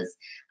 because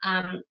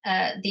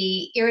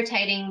the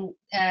irritating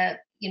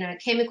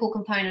chemical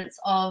components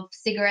of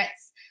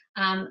cigarettes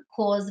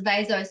cause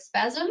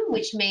vasospasm,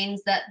 which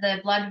means that the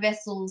blood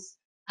vessels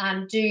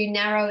do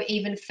narrow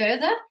even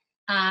further,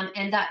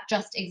 and that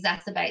just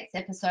exacerbates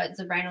episodes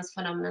of Raynaud's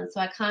phenomenon.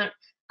 So I can't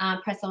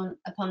press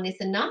upon this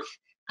enough,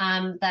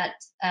 that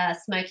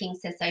smoking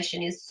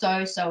cessation is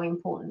so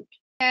important.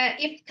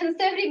 If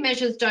conservative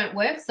measures don't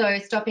work, so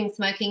stopping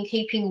smoking,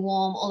 keeping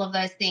warm, all of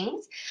those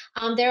things,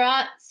 there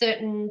are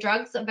certain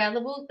drugs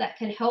available that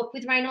can help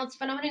with Raynaud's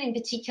phenomenon, in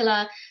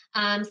particular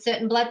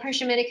certain blood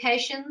pressure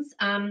medications,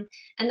 and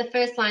the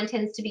first line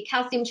tends to be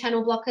calcium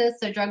channel blockers,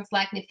 so drugs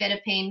like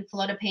nifedipine,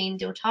 felodipine,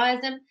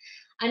 diltiazem.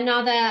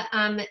 Another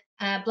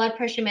blood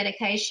pressure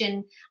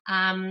medication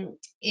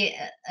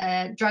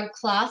drug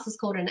class is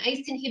called an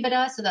ACE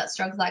inhibitor, so that's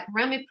drugs like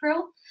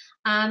ramipril.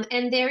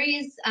 And there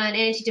is an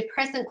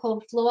antidepressant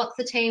called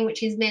fluoxetine,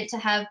 which is meant to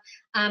have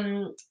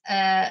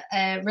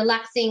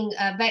relaxing,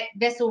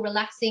 vessel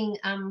relaxing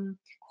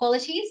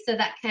qualities, so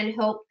that can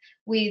help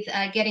with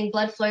getting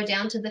blood flow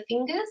down to the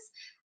fingers.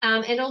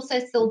 And also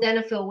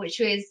sildenafil,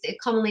 which is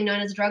commonly known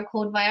as a drug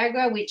called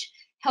Viagra, which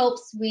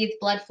helps with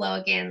blood flow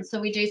again. So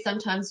we do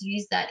sometimes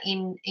use that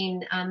in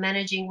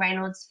managing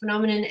Raynaud's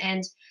phenomenon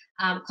and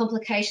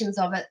complications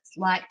of it,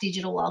 like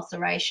digital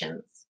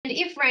ulcerations. And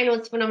if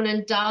Raynaud's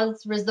phenomenon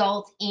does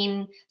result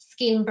in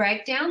skin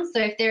breakdown, so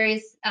if there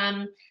is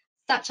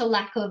such a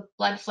lack of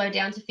blood flow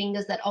down to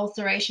fingers that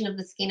ulceration of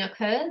the skin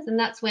occurs, and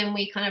that's when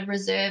we kind of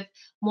reserve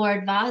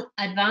more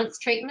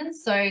advanced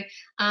treatments. So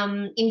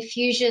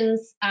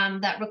infusions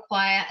that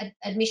require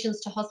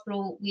admissions to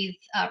hospital with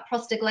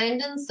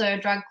prostaglandins, so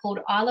a drug called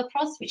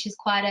iloprost, which is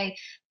quite a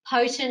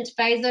potent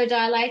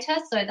vasodilator,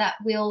 so that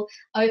will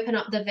open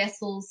up the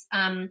vessels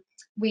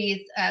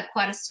with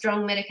quite a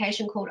strong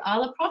medication called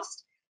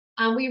iloprost.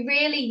 We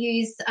rarely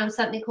use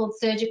something called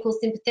surgical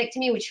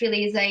sympathectomy, which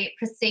really is a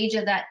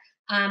procedure that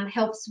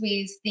helps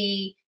with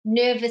the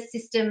nervous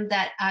system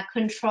that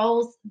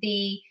controls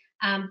the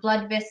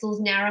blood vessels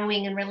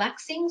narrowing and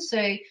relaxing.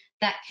 So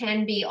that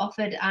can be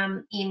offered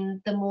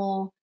in the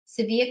more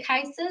severe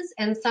cases.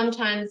 And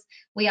sometimes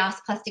we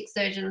ask plastic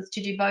surgeons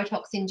to do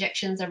Botox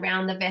injections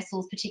around the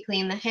vessels,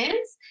 particularly in the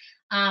hands,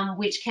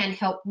 which can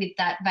help with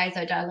that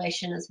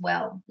vasodilation as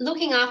well.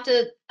 Looking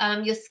after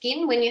your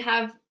skin when you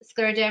have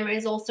scleroderma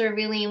is also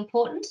really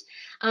important,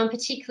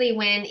 particularly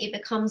when it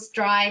becomes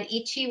dry and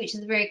itchy, which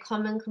is a very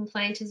common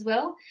complaint as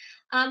well.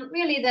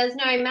 Really, there's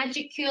no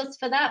magic cures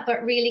for that,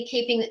 but really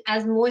keeping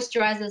as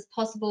moisturized as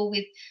possible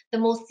with the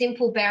more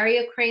simple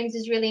barrier creams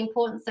is really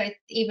important. So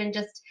even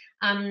just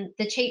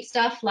the cheap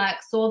stuff like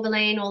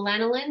sorbolene or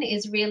lanolin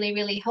is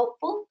really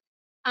helpful.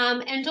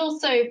 And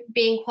also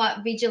being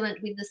quite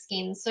vigilant with the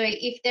skin. So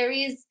if there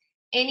is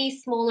any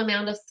small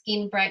amount of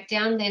skin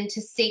breakdown, then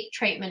to seek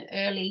treatment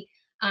early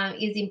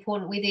is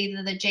important with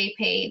either the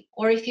GP,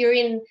 or if you're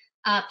in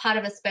part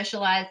of a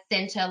specialised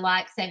centre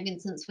like St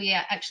Vincent's, we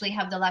actually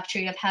have the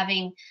luxury of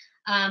having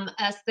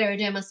a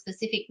scleroderma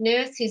specific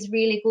nurse who's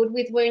really good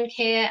with wound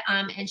care,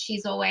 and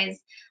she's always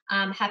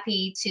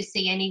happy to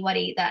see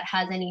anybody that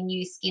has any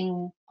new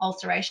skin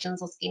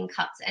ulcerations or skin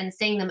cuts, and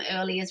seeing them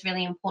early is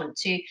really important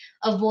to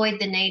avoid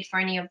the need for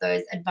any of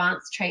those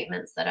advanced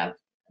treatments that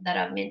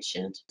I've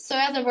mentioned. So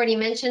as I've already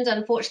mentioned,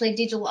 unfortunately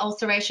digital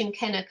ulceration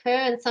can occur,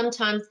 and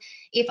sometimes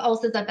if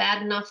ulcers are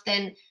bad enough,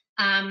 then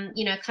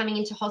you know, coming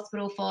into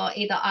hospital for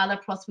either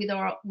iloprost with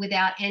or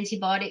without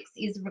antibiotics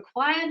is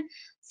required.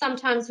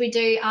 Sometimes we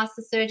do ask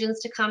the surgeons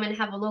to come and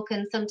have a look,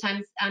 and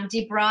sometimes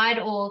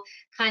debride or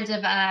kind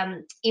of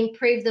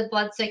improve the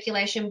blood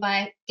circulation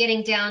by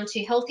getting down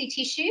to healthy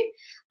tissue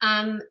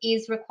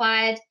is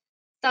required.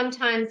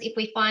 Sometimes if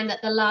we find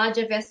that the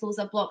larger vessels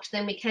are blocked,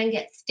 then we can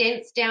get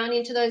stents down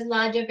into those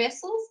larger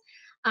vessels.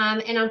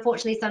 And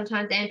unfortunately,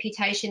 sometimes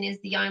amputation is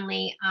the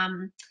only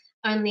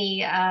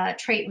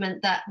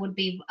treatment that would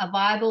be a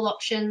viable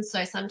option.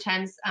 So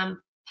sometimes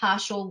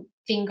partial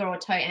finger or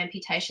toe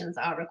amputations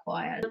are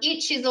required.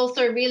 Itch is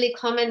also really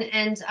common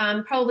and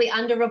probably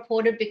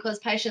underreported because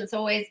patients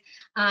always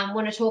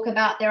want to talk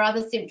about their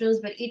other symptoms,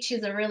 but itch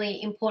is a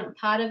really important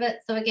part of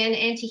it. So again,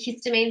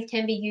 antihistamines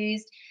can be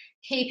used.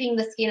 Keeping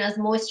the skin as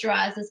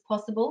moisturized as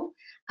possible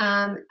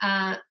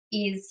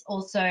is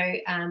also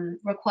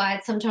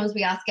required. Sometimes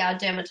we ask our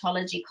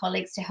dermatology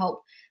colleagues to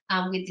help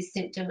with this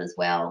symptom as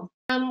well.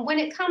 When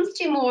it comes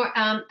to more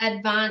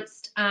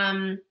advanced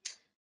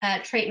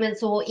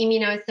treatments or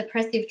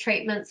immunosuppressive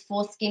treatments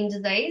for skin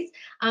disease,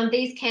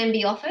 these can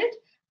be offered,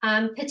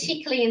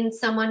 particularly in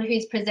someone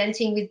who's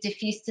presenting with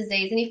diffuse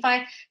disease. And if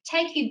I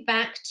take you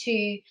back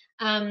to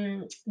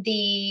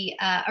the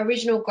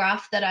original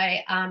graph that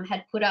I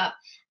had put up,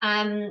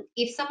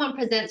 if someone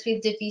presents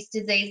with diffuse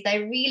disease,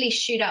 they really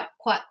shoot up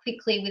quite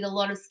quickly with a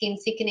lot of skin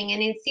thickening,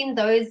 and it's in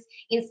those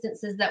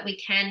instances that we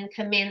can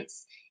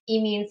commence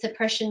immune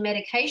suppression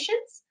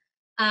medications.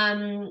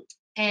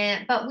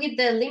 But with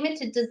the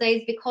limited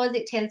disease, because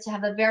it tends to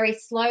have a very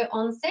slow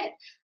onset,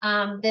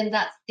 then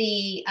that's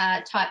the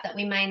type that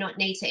we may not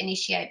need to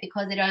initiate,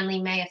 because it only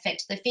may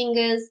affect the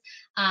fingers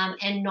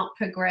and not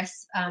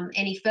progress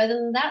any further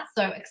than that.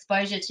 So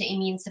exposure to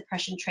immune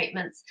suppression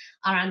treatments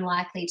are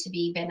unlikely to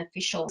be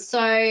beneficial.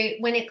 So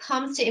when it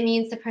comes to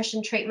immune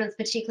suppression treatments,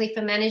 particularly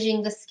for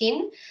managing the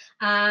skin,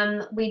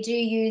 we do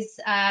use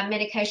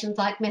medications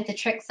like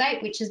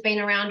methotrexate, which has been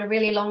around a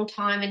really long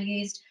time and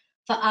used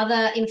for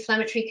other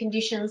inflammatory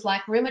conditions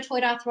like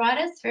rheumatoid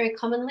arthritis very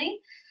commonly.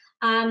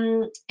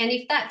 And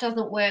if that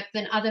doesn't work,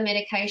 then other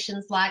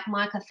medications like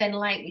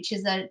mycophenolate, which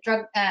is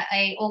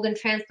a organ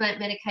transplant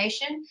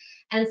medication,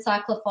 and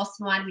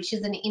cyclophosphamide, which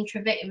is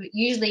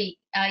usually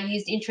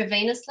used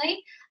intravenously,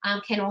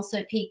 can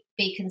also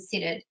be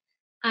considered.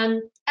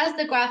 As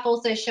the graph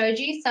also showed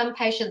you, some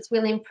patients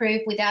will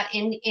improve without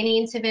any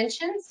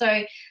intervention,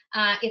 so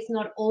it's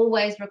not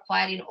always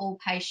required in all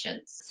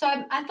patients. So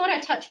I thought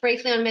I'd touch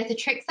briefly on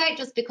methotrexate,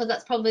 just because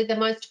that's probably the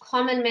most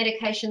common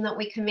medication that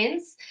we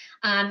commence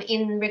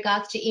in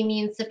regards to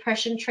immune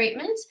suppression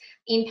treatment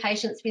in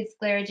patients with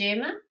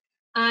scleroderma.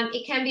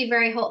 It can be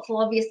very helpful,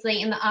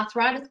 obviously, in the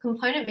arthritis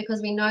component, because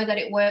we know that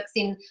it works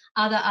in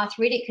other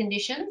arthritic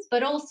conditions,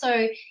 but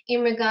also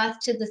in regards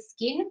to the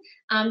skin.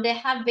 There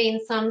have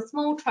been some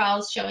small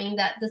trials showing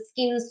that the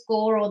skin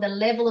score, or the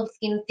level of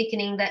skin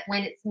thickening, that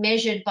when it's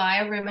measured by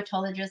a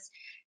rheumatologist,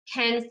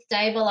 can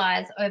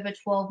stabilize over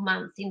 12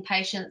 months in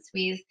patients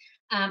with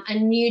a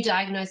new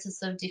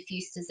diagnosis of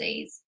diffuse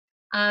disease.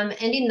 And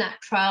in that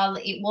trial,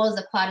 it was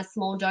quite a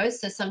small dose,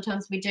 so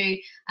sometimes we do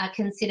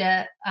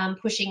consider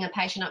pushing a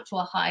patient up to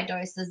a higher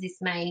dose, as this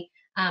may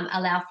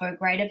allow for a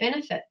greater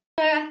benefit.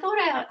 So I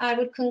thought I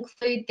would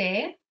conclude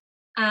there,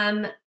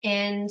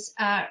 and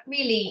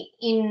really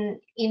in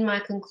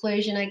my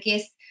conclusion, I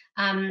guess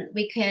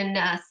we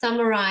can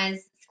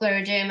summarize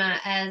scleroderma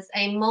as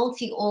a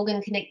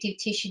multi-organ connective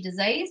tissue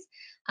disease.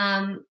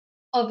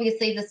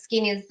 Obviously, the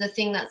skin is the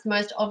thing that's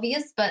most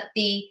obvious, but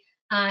the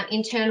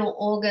internal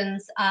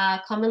organs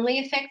are commonly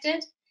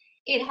affected.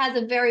 It has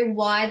a very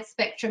wide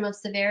spectrum of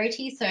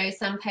severity, so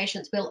some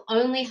patients will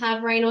only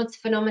have Raynaud's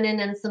phenomenon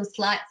and some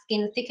slight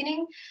skin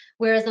thickening,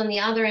 whereas on the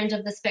other end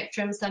of the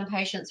spectrum, some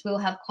patients will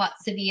have quite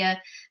severe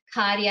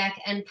cardiac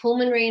and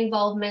pulmonary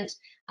involvement,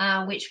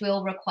 which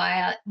will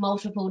require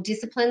multiple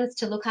disciplines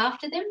to look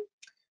after them.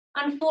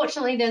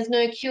 Unfortunately, there's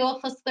no cure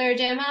for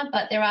scleroderma,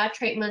 but there are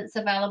treatments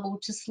available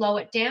to slow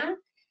it down.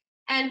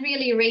 And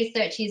really,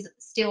 research is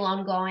still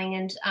ongoing,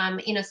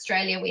 and in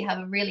Australia we have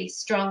a really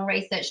strong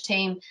research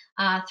team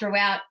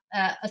throughout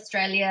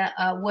Australia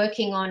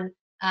working on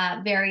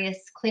various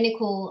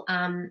clinical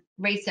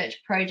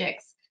research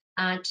projects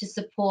to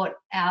support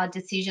our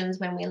decisions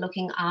when we're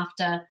looking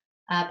after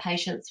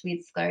patients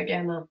with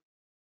scleroderma.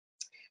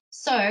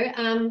 So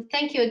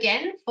thank you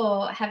again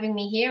for having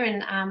me here,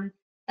 and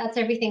that's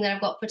everything that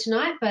I've got for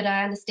tonight, but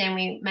I understand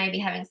we may be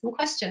having some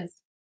questions.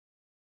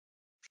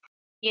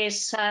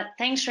 Yes,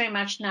 thanks very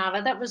much,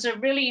 Nava. That was a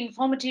really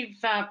informative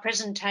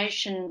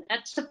presentation.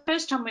 It's the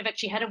first time we've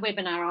actually had a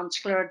webinar on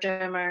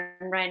scleroderma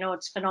and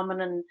Raynaud's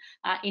phenomenon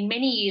in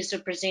many years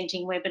of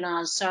presenting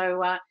webinars.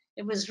 So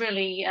it was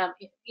really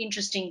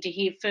interesting to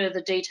hear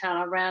further detail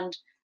around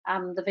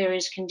the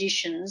various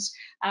conditions.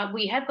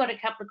 We have got a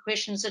couple of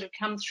questions that have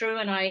come through,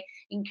 and I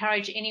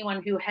encourage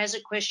anyone who has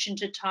a question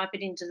to type it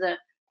into the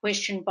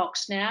question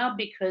box now,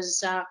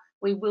 because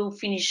we will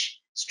finish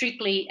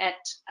strictly at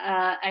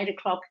 8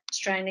 o'clock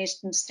Australian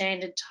Eastern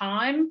Standard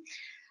Time.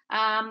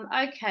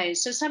 Okay,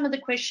 so some of the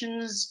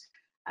questions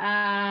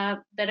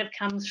that have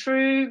come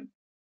through.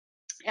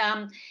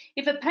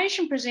 If a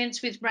patient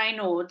presents with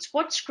Raynaud's,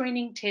 what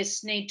screening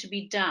tests need to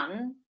be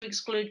done to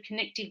exclude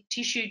connective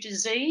tissue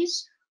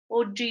disease,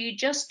 or do you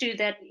just do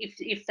that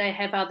if they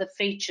have other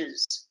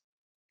features?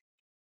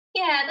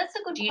 Yeah, that's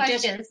a good Do you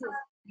question. just,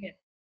 yeah.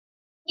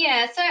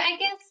 Yeah, so I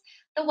guess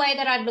the way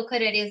that I'd look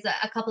at it is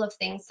a couple of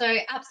things. So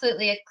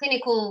absolutely, a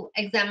clinical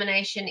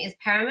examination is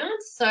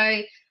paramount.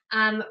 So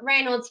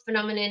Raynaud's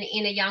phenomenon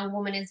in a young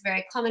woman is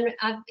very common.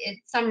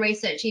 Some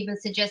research even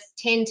suggests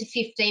 10 to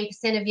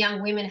 15% of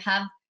young women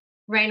have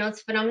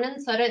Raynaud's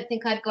phenomenon. So I don't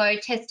think I'd go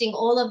testing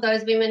all of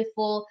those women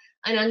for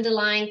an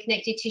underlying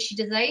connective tissue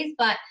disease.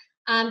 But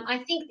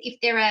I think if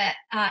there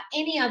are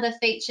any other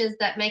features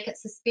that make it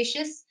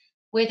suspicious,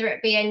 whether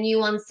it be a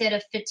new onset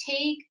of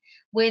fatigue,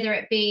 whether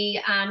it be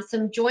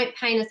some joint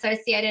pain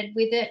associated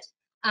with it,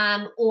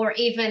 or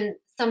even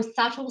some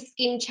subtle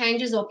skin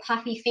changes or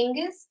puffy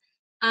fingers,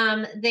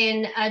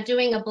 then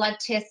doing a blood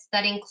test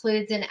that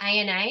includes an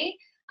ANA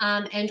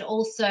and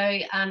also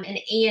an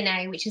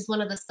ENA, which is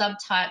one of the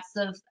subtypes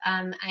of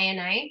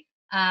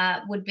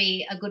ANA, would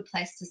be a good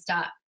place to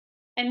start.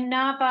 And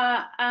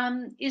Nava,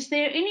 is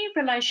there any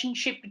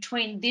relationship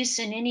between this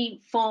and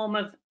any form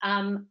of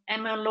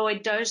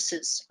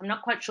amyloidosis? I'm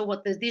not quite sure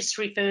what this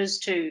refers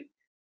to,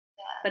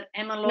 but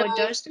No,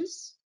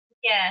 amyloidosis?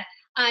 yeah,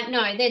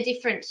 no, they're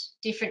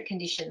different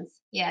conditions.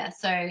 Yeah,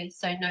 so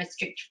no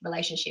strict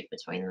relationship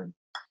between them.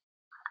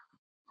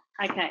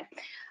 Okay.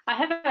 I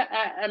have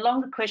a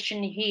longer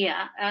question here.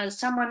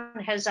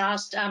 Someone has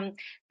asked,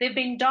 they've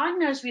been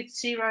diagnosed with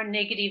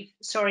seronegative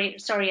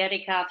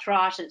psoriatic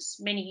arthritis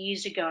many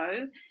years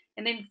ago,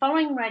 and then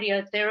following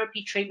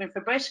radiotherapy treatment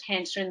for breast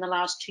cancer in the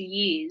last 2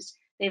 years,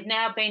 they've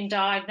now been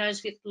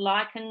diagnosed with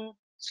lichen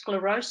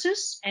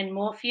sclerosis and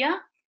morphea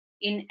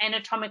in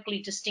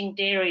anatomically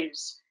distinct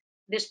areas.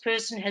 This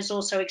person has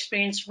also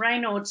experienced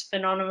Raynaud's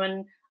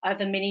phenomenon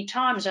over many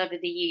times over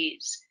the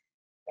years.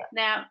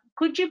 Now,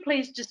 could you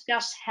please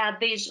discuss how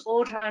these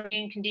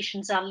autoimmune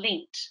conditions are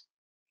linked?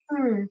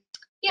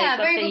 Yeah,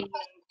 very good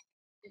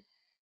question.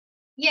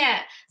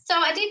 Yeah, so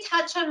I did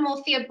touch on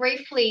morphea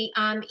briefly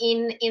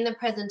in the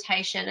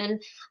presentation,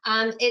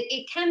 and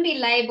it can be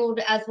labelled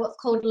as what's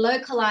called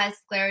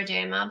localized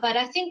scleroderma, but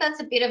I think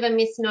that's a bit of a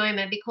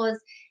misnomer because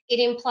it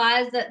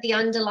implies that the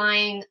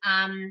underlying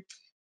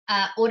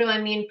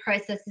autoimmune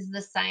process is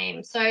the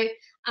same. So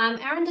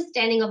our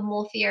understanding of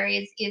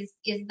morphea is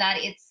that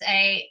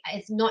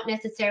it's not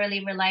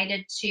necessarily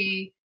related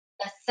to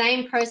the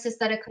same process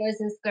that occurs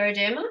in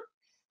scleroderma.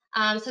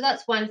 So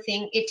that's one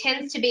thing. It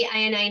tends to be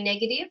ANA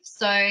negative.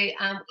 So if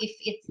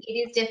it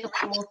is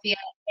definitely morphea,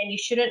 then you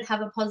shouldn't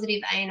have a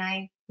positive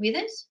ANA with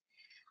it.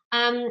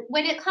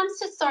 When it comes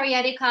to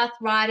psoriatic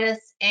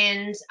arthritis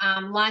and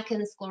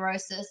lichen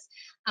sclerosis,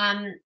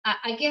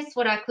 I guess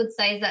what I could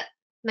say is that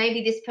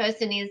maybe this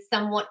person is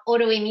somewhat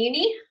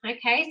autoimmune.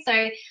 Okay, so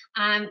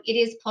it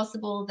is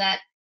possible that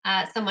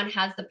someone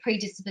has the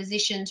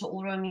predisposition to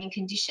autoimmune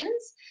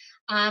conditions.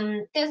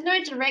 There's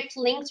no direct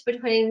link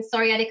between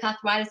psoriatic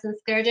arthritis and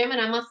scleroderma,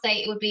 and I must say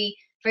it would be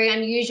very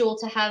unusual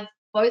to have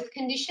both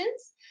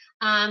conditions,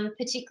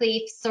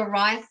 particularly if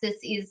psoriasis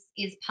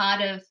is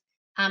part of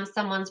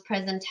someone's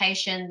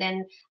presentation,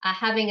 then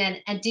having an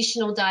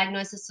additional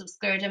diagnosis of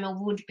scleroderma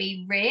would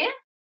be rare.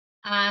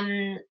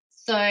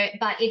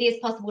 But it is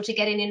possible to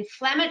get an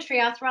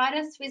inflammatory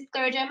arthritis with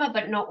scleroderma,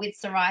 but not with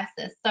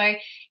psoriasis. So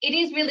it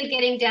is really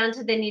getting down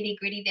to the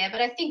nitty-gritty there.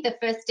 But I think the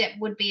first step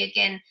would be,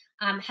 again,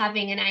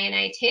 having an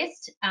ANA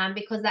test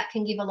because that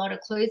can give a lot of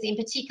clues. In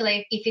particular,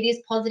 if it is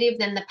positive,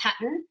 then the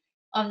pattern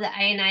of the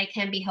ANA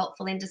can be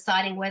helpful in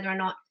deciding whether or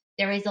not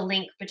there is a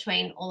link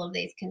between all of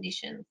these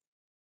conditions.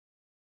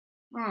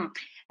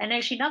 And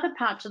actually, another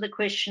part to the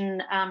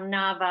question,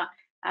 Nava,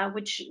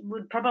 which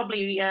would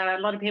probably a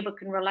lot of people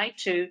can relate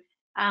to,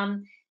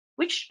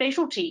 which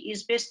specialty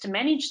is best to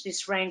manage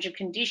this range of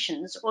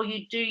conditions, or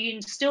do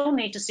you still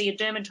need to see a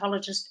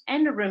dermatologist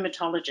and a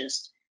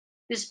rheumatologist?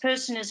 This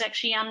person is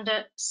actually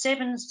under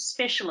 7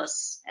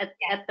 specialists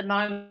at the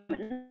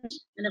moment,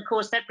 and of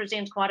course that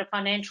presents quite a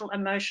financial,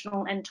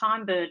 emotional, and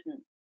time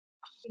burden.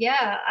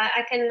 Yeah,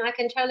 I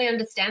can totally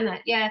understand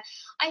that. Yeah,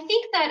 I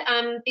think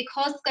that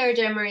because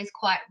scleroderma is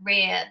quite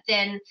rare,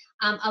 then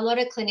a lot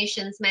of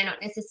clinicians may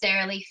not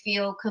necessarily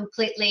feel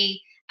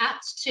completely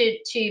apt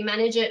to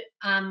manage it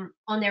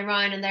on their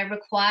own, and they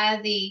require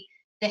the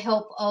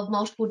help of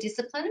multiple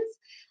disciplines.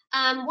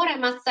 What I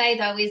must say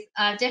though is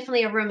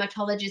definitely a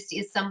rheumatologist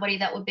is somebody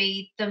that would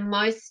be the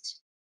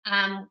most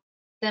kind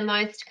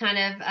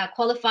of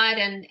qualified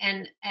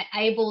and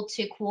able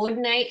to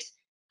coordinate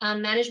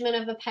management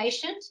of a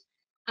patient.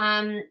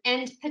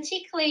 And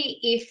particularly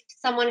if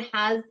someone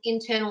has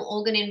internal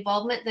organ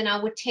involvement, then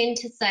I would tend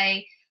to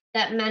say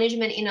that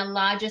management in a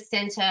larger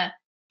centre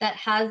that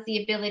has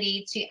the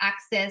ability to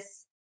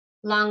access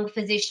lung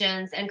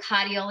physicians and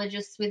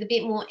cardiologists with a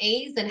bit more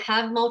ease and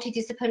have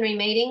multidisciplinary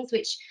meetings,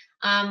 which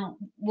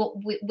what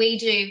we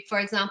do, for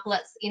example,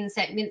 in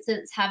St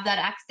Vincent's, have that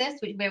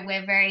access, which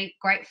we're very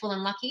grateful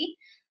and lucky.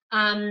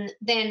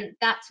 Then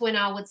that's when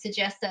I would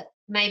suggest that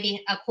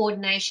maybe a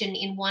coordination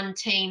in one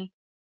team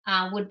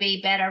would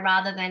be better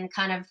rather than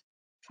kind of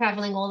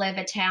traveling all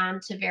over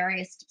town to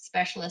various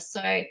specialists.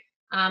 So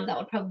that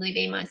would probably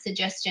be my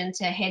suggestion,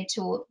 to head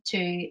to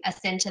a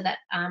centre that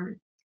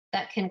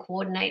that can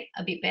coordinate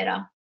a bit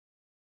better.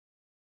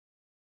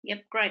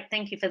 Yep, great.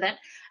 Thank you for that.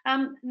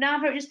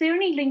 Nava, is there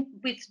any link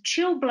with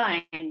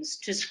chilblains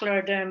to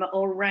scleroderma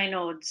or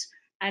Raynaud's?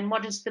 And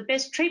what is the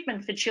best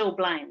treatment for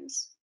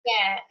chilblains?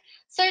 Yeah.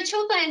 So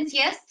chilblains,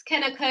 yes,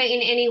 can occur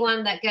in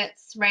anyone that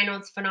gets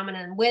Raynaud's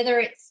phenomenon, whether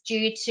it's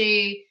due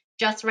to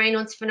just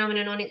Raynaud's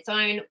phenomenon on its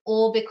own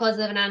or because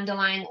of an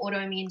underlying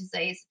autoimmune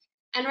disease.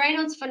 And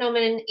Raynaud's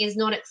phenomenon is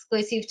not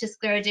exclusive to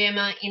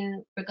scleroderma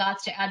in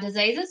regards to our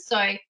diseases, so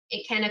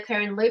it can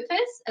occur in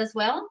lupus as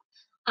well.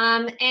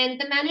 And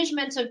the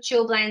management of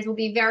chilblains will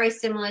be very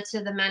similar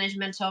to the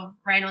management of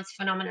Raynaud's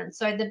phenomenon.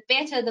 So the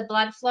better the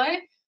blood flow,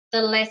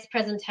 the less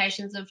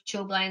presentations of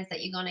chilblains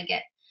that you're going to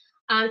get.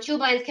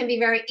 Chilblains can be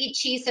very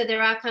itchy, so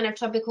there are kind of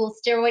topical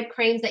steroid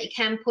creams that you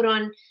can put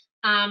on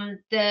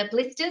the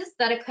blisters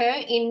that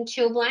occur in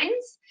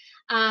chilblains.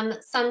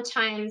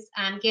 Sometimes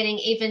getting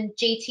even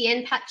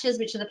GTN patches,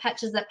 which are the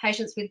patches that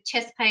patients with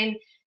chest pain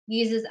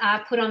users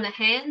are put on the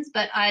hands,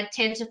 but I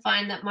tend to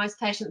find that most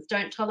patients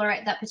don't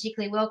tolerate that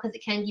particularly well because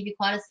it can give you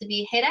quite a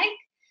severe headache.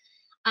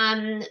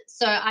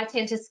 So I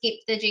tend to skip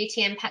the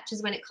GTN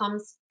patches when it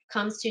comes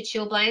to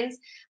chilblains,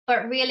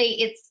 but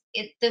really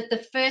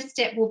the first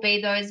step will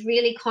be those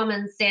really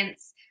common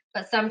sense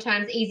but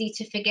sometimes easy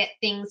to forget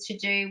things to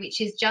do, which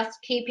is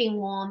just keeping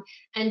warm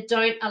and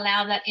don't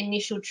allow that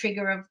initial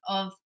trigger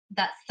of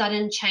that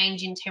sudden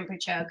change in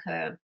temperature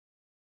occur.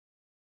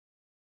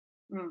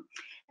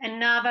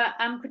 And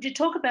Nava, could you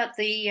talk about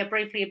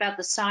briefly about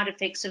the side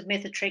effects of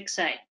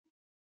methotrexate?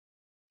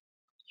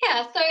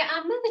 Yeah, so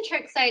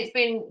methotrexate's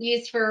been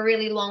used for a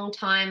really long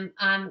time,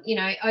 you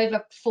know,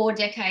 over 4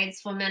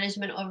 decades for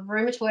management of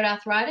rheumatoid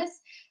arthritis.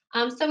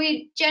 So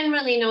we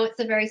generally know it's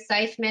a very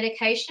safe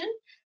medication.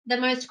 The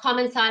most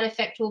common side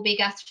effect will be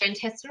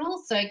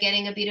gastrointestinal, so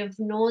getting a bit of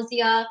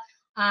nausea,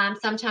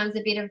 sometimes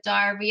a bit of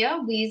diarrhea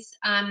with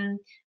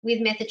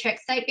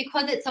methotrexate.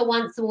 Because it's a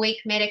once a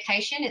week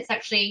medication, it's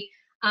actually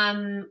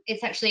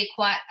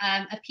quite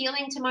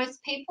appealing to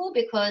most people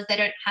because they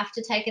don't have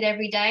to take it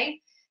every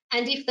day.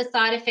 And if the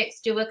side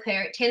effects do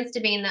occur, it tends to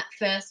be in that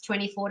first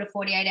 24 to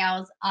 48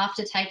 hours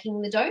after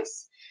taking the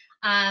dose.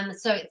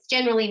 So it's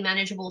generally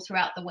manageable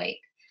throughout the week.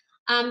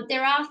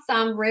 There are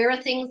some rarer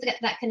things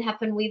that can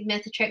happen with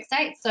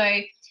methotrexate.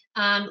 So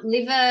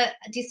liver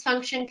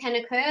dysfunction can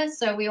occur.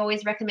 So we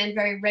always recommend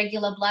very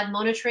regular blood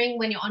monitoring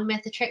when you're on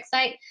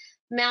methotrexate.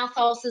 Mouth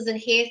ulcers and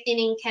hair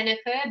thinning can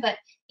occur, but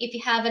if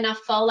you have enough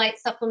folate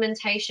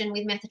supplementation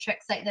with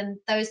methotrexate, then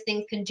those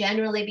things can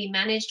generally be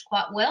managed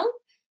quite well.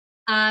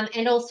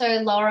 And also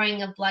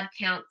lowering of blood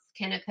counts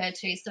can occur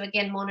too. So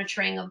again,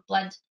 monitoring of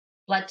blood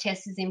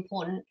tests is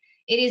important.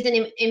 It is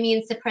an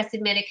immune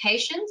suppressive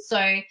medication,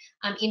 so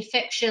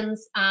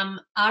infections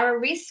are a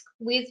risk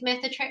with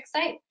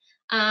methotrexate,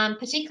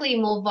 particularly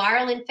more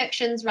viral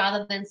infections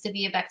rather than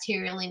severe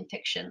bacterial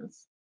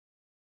infections.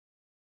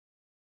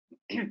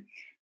 And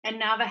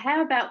Nava,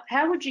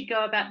 how would you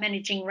go about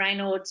managing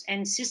Raynaud's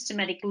and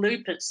systemic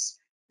lupus,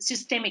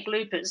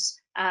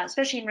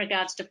 especially in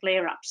regards to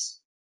flare-ups?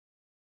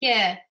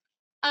 Yeah.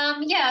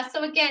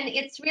 So again,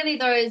 it's really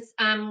those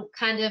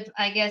kind of,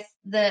 I guess,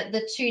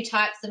 the 2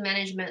 types of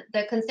management: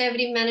 the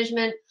conservative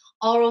management,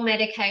 oral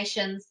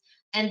medications,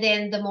 and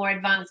then the more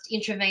advanced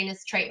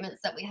intravenous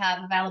treatments that we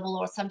have available,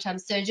 or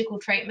sometimes surgical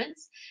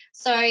treatments.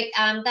 So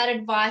that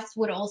advice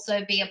would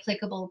also be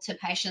applicable to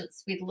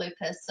patients with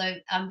lupus. So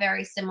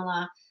very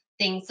similar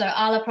things. So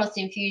alloprost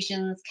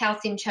infusions,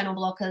 calcium channel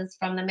blockers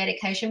from the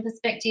medication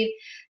perspective,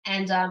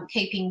 and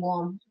keeping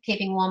warm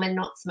and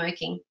not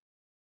smoking.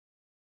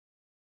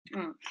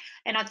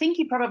 And I think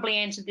you probably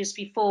answered this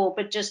before,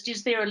 but just,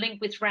 is there a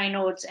link with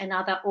Raynaud's and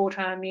other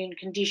autoimmune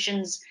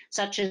conditions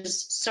such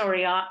as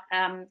psoriasis?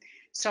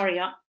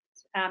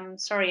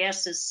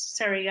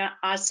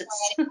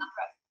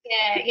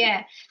 Yeah.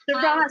 Yeah,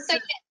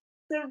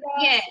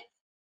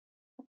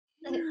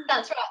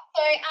 that's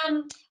right.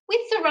 So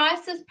with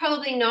psoriasis,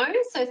 probably no.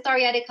 So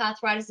psoriatic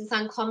arthritis is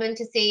uncommon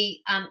to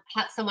see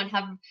someone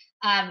have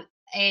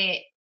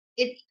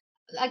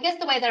I guess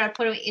the way that I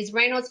put it is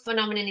Raynaud's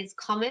phenomenon is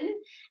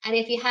common, and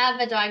if you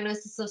have a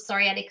diagnosis of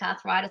psoriatic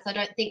arthritis, I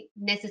don't think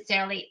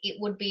necessarily it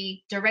would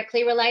be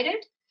directly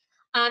related.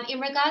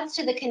 In regards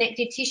to the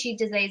connective tissue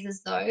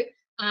diseases, though,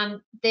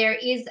 there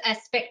is a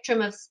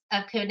spectrum of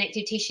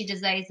connective tissue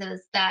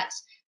diseases that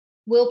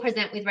will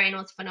present with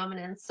Raynaud's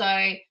phenomenon.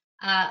 So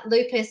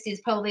lupus is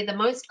probably the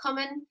most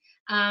common.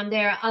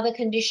 There are other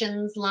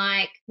conditions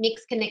like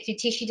mixed connective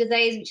tissue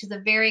disease, which is a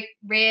very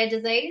rare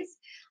disease,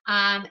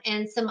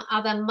 and some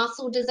other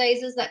muscle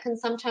diseases that can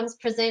sometimes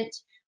present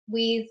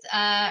with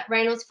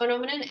Raynaud's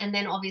phenomenon, and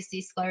then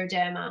obviously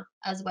scleroderma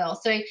as well.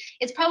 So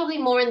it's probably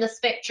more in the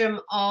spectrum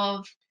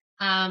of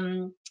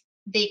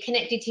the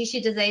connective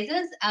tissue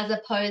diseases as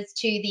opposed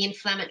to the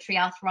inflammatory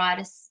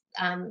arthritis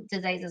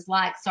diseases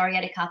like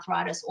psoriatic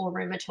arthritis or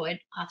rheumatoid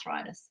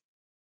arthritis.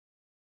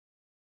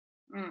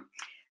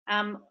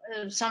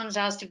 Someone's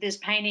asked if there's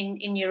pain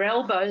in your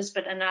elbows,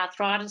 but an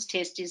arthritis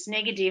test is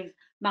negative.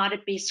 Might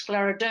it be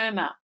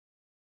scleroderma?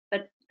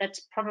 But that's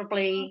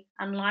probably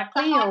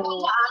unlikely, Hard one to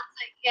or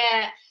answer,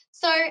 yeah.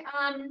 So,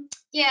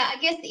 yeah, I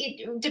guess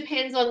it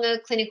depends on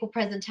the clinical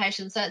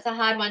presentation. So it's a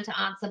hard one to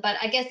answer, but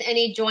I guess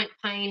any joint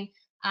pain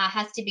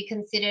has to be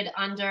considered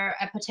under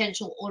a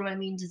potential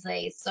autoimmune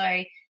disease. So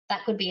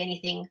that could be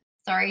anything.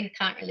 Sorry, I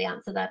can't really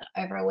answer that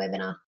over a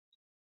webinar.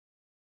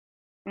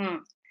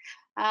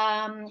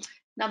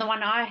 Another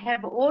one, I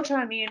have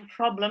autoimmune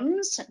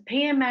problems,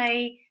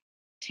 PMA,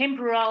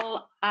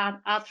 temporal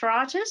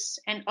arthritis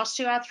and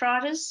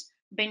osteoarthritis.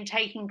 Been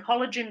taking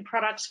collagen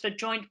products for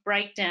joint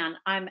breakdown.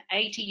 I'm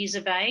 80 years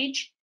of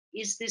age.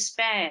 Is this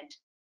bad?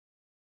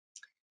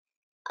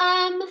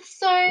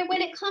 So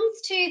when it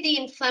comes to the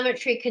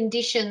inflammatory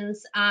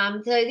conditions,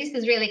 so this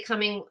is really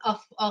coming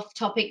off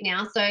topic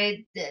now. So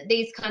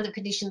these kinds of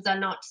conditions are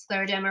not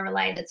scleroderma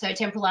related. So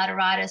temporal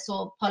arteritis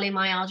or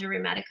polymyalgia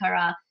rheumatica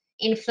are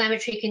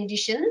inflammatory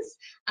conditions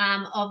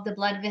of the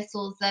blood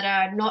vessels that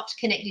are not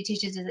connective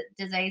tissue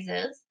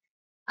diseases.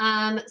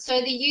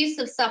 So the use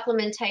of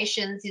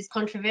supplementations is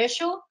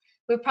controversial.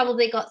 We've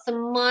probably got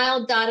some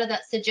mild data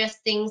that suggests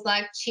things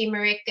like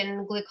turmeric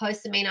and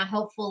glucosamine are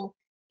helpful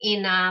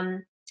in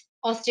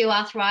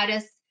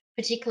osteoarthritis,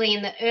 particularly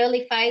in the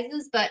early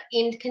phases, but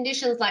in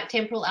conditions like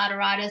temporal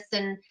arteritis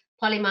and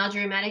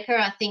polymyalgia rheumatica,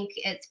 I think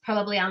it's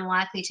probably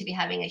unlikely to be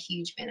having a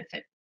huge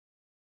benefit.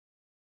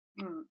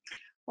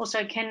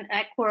 Also, can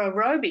aqua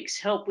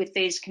aerobics help with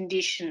these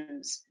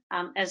conditions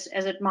as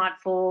it might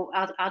for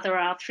other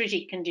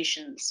arthritic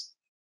conditions?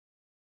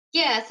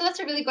 Yeah, so that's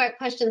a really great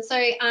question. So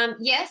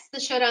yes, the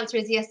short answer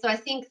is yes. So I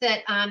think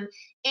that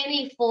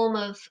any form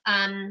of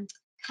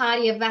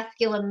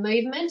cardiovascular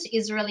movement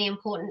is really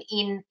important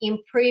in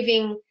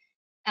improving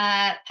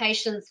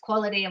patients'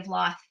 quality of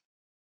life.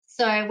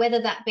 So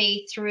whether that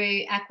be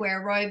through aqua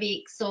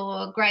aerobics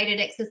or graded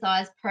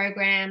exercise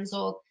programs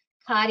or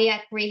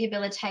cardiac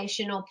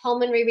rehabilitation or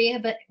pulmonary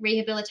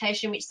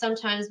rehabilitation, which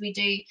sometimes we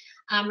do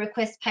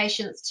request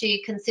patients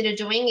to consider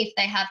doing if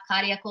they have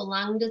cardiac or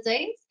lung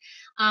disease,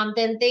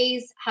 then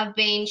these have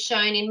been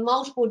shown in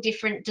multiple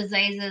different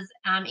diseases,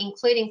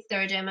 including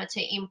scleroderma,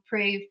 to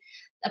improve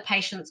a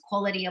patient's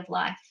quality of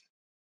life.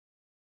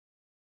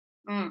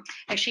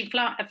 Actually,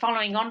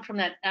 following on from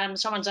that,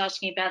 someone's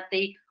asking about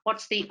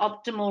what's the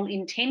optimal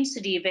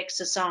intensity of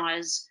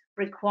exercise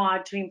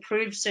required to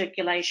improve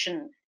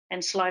circulation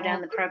and slow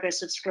down the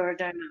progress of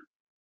scleroderma?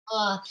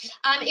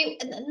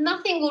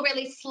 Nothing will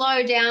really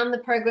slow down the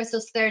progress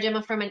of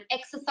scleroderma from an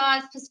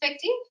exercise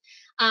perspective.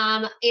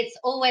 It's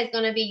always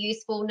going to be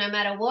useful no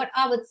matter what.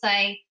 I would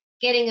say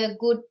getting a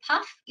good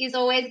puff is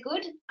always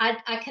good.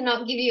 I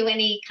cannot give you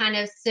any kind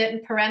of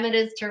certain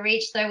parameters to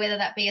reach, though, whether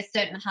that be a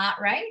certain heart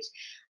rate.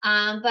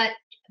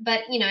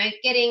 But you know,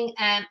 getting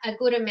a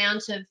good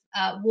amount of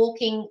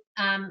walking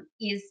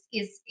is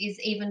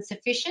even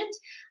sufficient,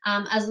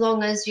 as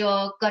long as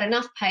you've got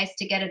enough pace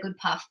to get a good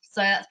puff. So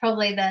that's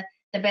probably the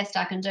best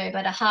I can do.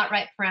 But a heart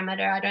rate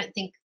parameter, I don't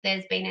think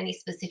there's been any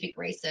specific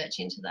research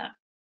into that.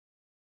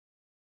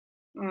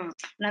 And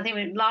I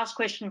think last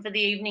question for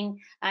the evening,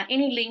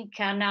 any link,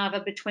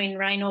 Nava, between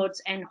Raynaud's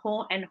and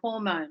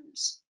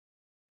hormones?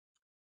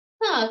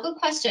 Oh, good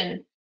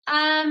question.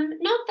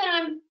 Not that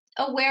I'm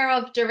aware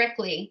of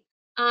directly,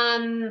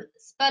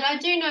 but I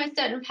do know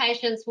certain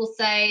patients will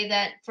say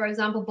that, for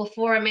example,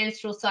 before a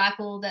menstrual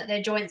cycle, that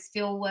their joints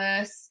feel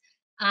worse.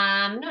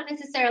 Not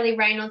necessarily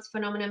Raynaud's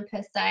phenomenon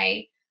per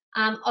se.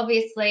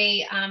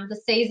 Obviously,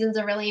 the seasons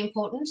are really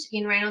important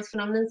in Raynaud's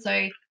phenomenon,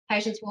 so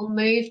patients will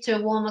move to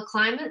warmer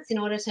climates in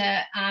order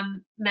to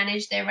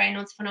manage their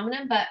Raynaud's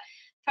phenomenon. But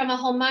from a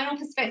hormonal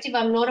perspective,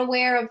 I'm not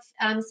aware of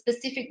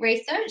specific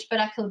research,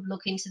 but I could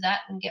look into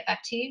that and get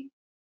back to you.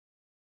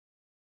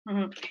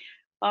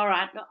 All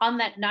right. On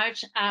that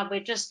note,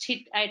 we're just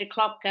hit 8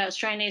 o'clock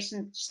Australian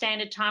Eastern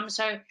Standard Time.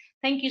 So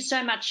thank you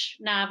so much,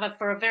 Nava,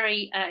 for a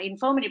very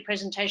informative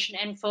presentation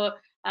and for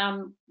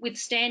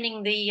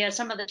withstanding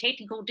some of the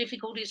technical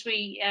difficulties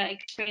we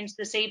experienced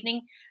this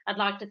evening. I'd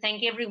like to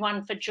thank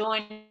everyone for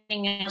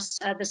joining us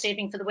this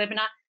evening for the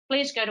webinar.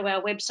 Please go to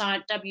our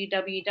website,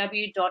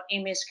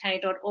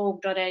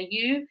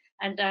 www.msk.org.au,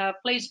 and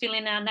please fill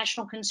in our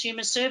National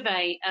Consumer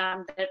Survey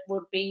that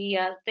would be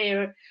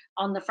there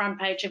on the front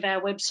page of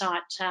our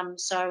website.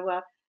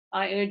 So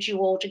I urge you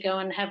all to go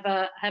and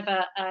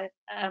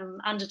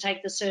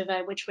undertake the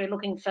survey, which we're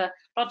looking for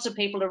lots of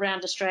people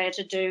around Australia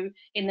to do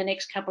in the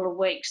next couple of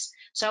weeks.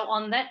 So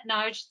on that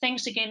note,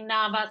 thanks again,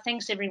 Nava.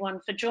 Thanks everyone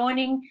for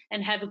joining,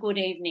 and have a good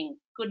evening.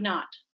 Good night.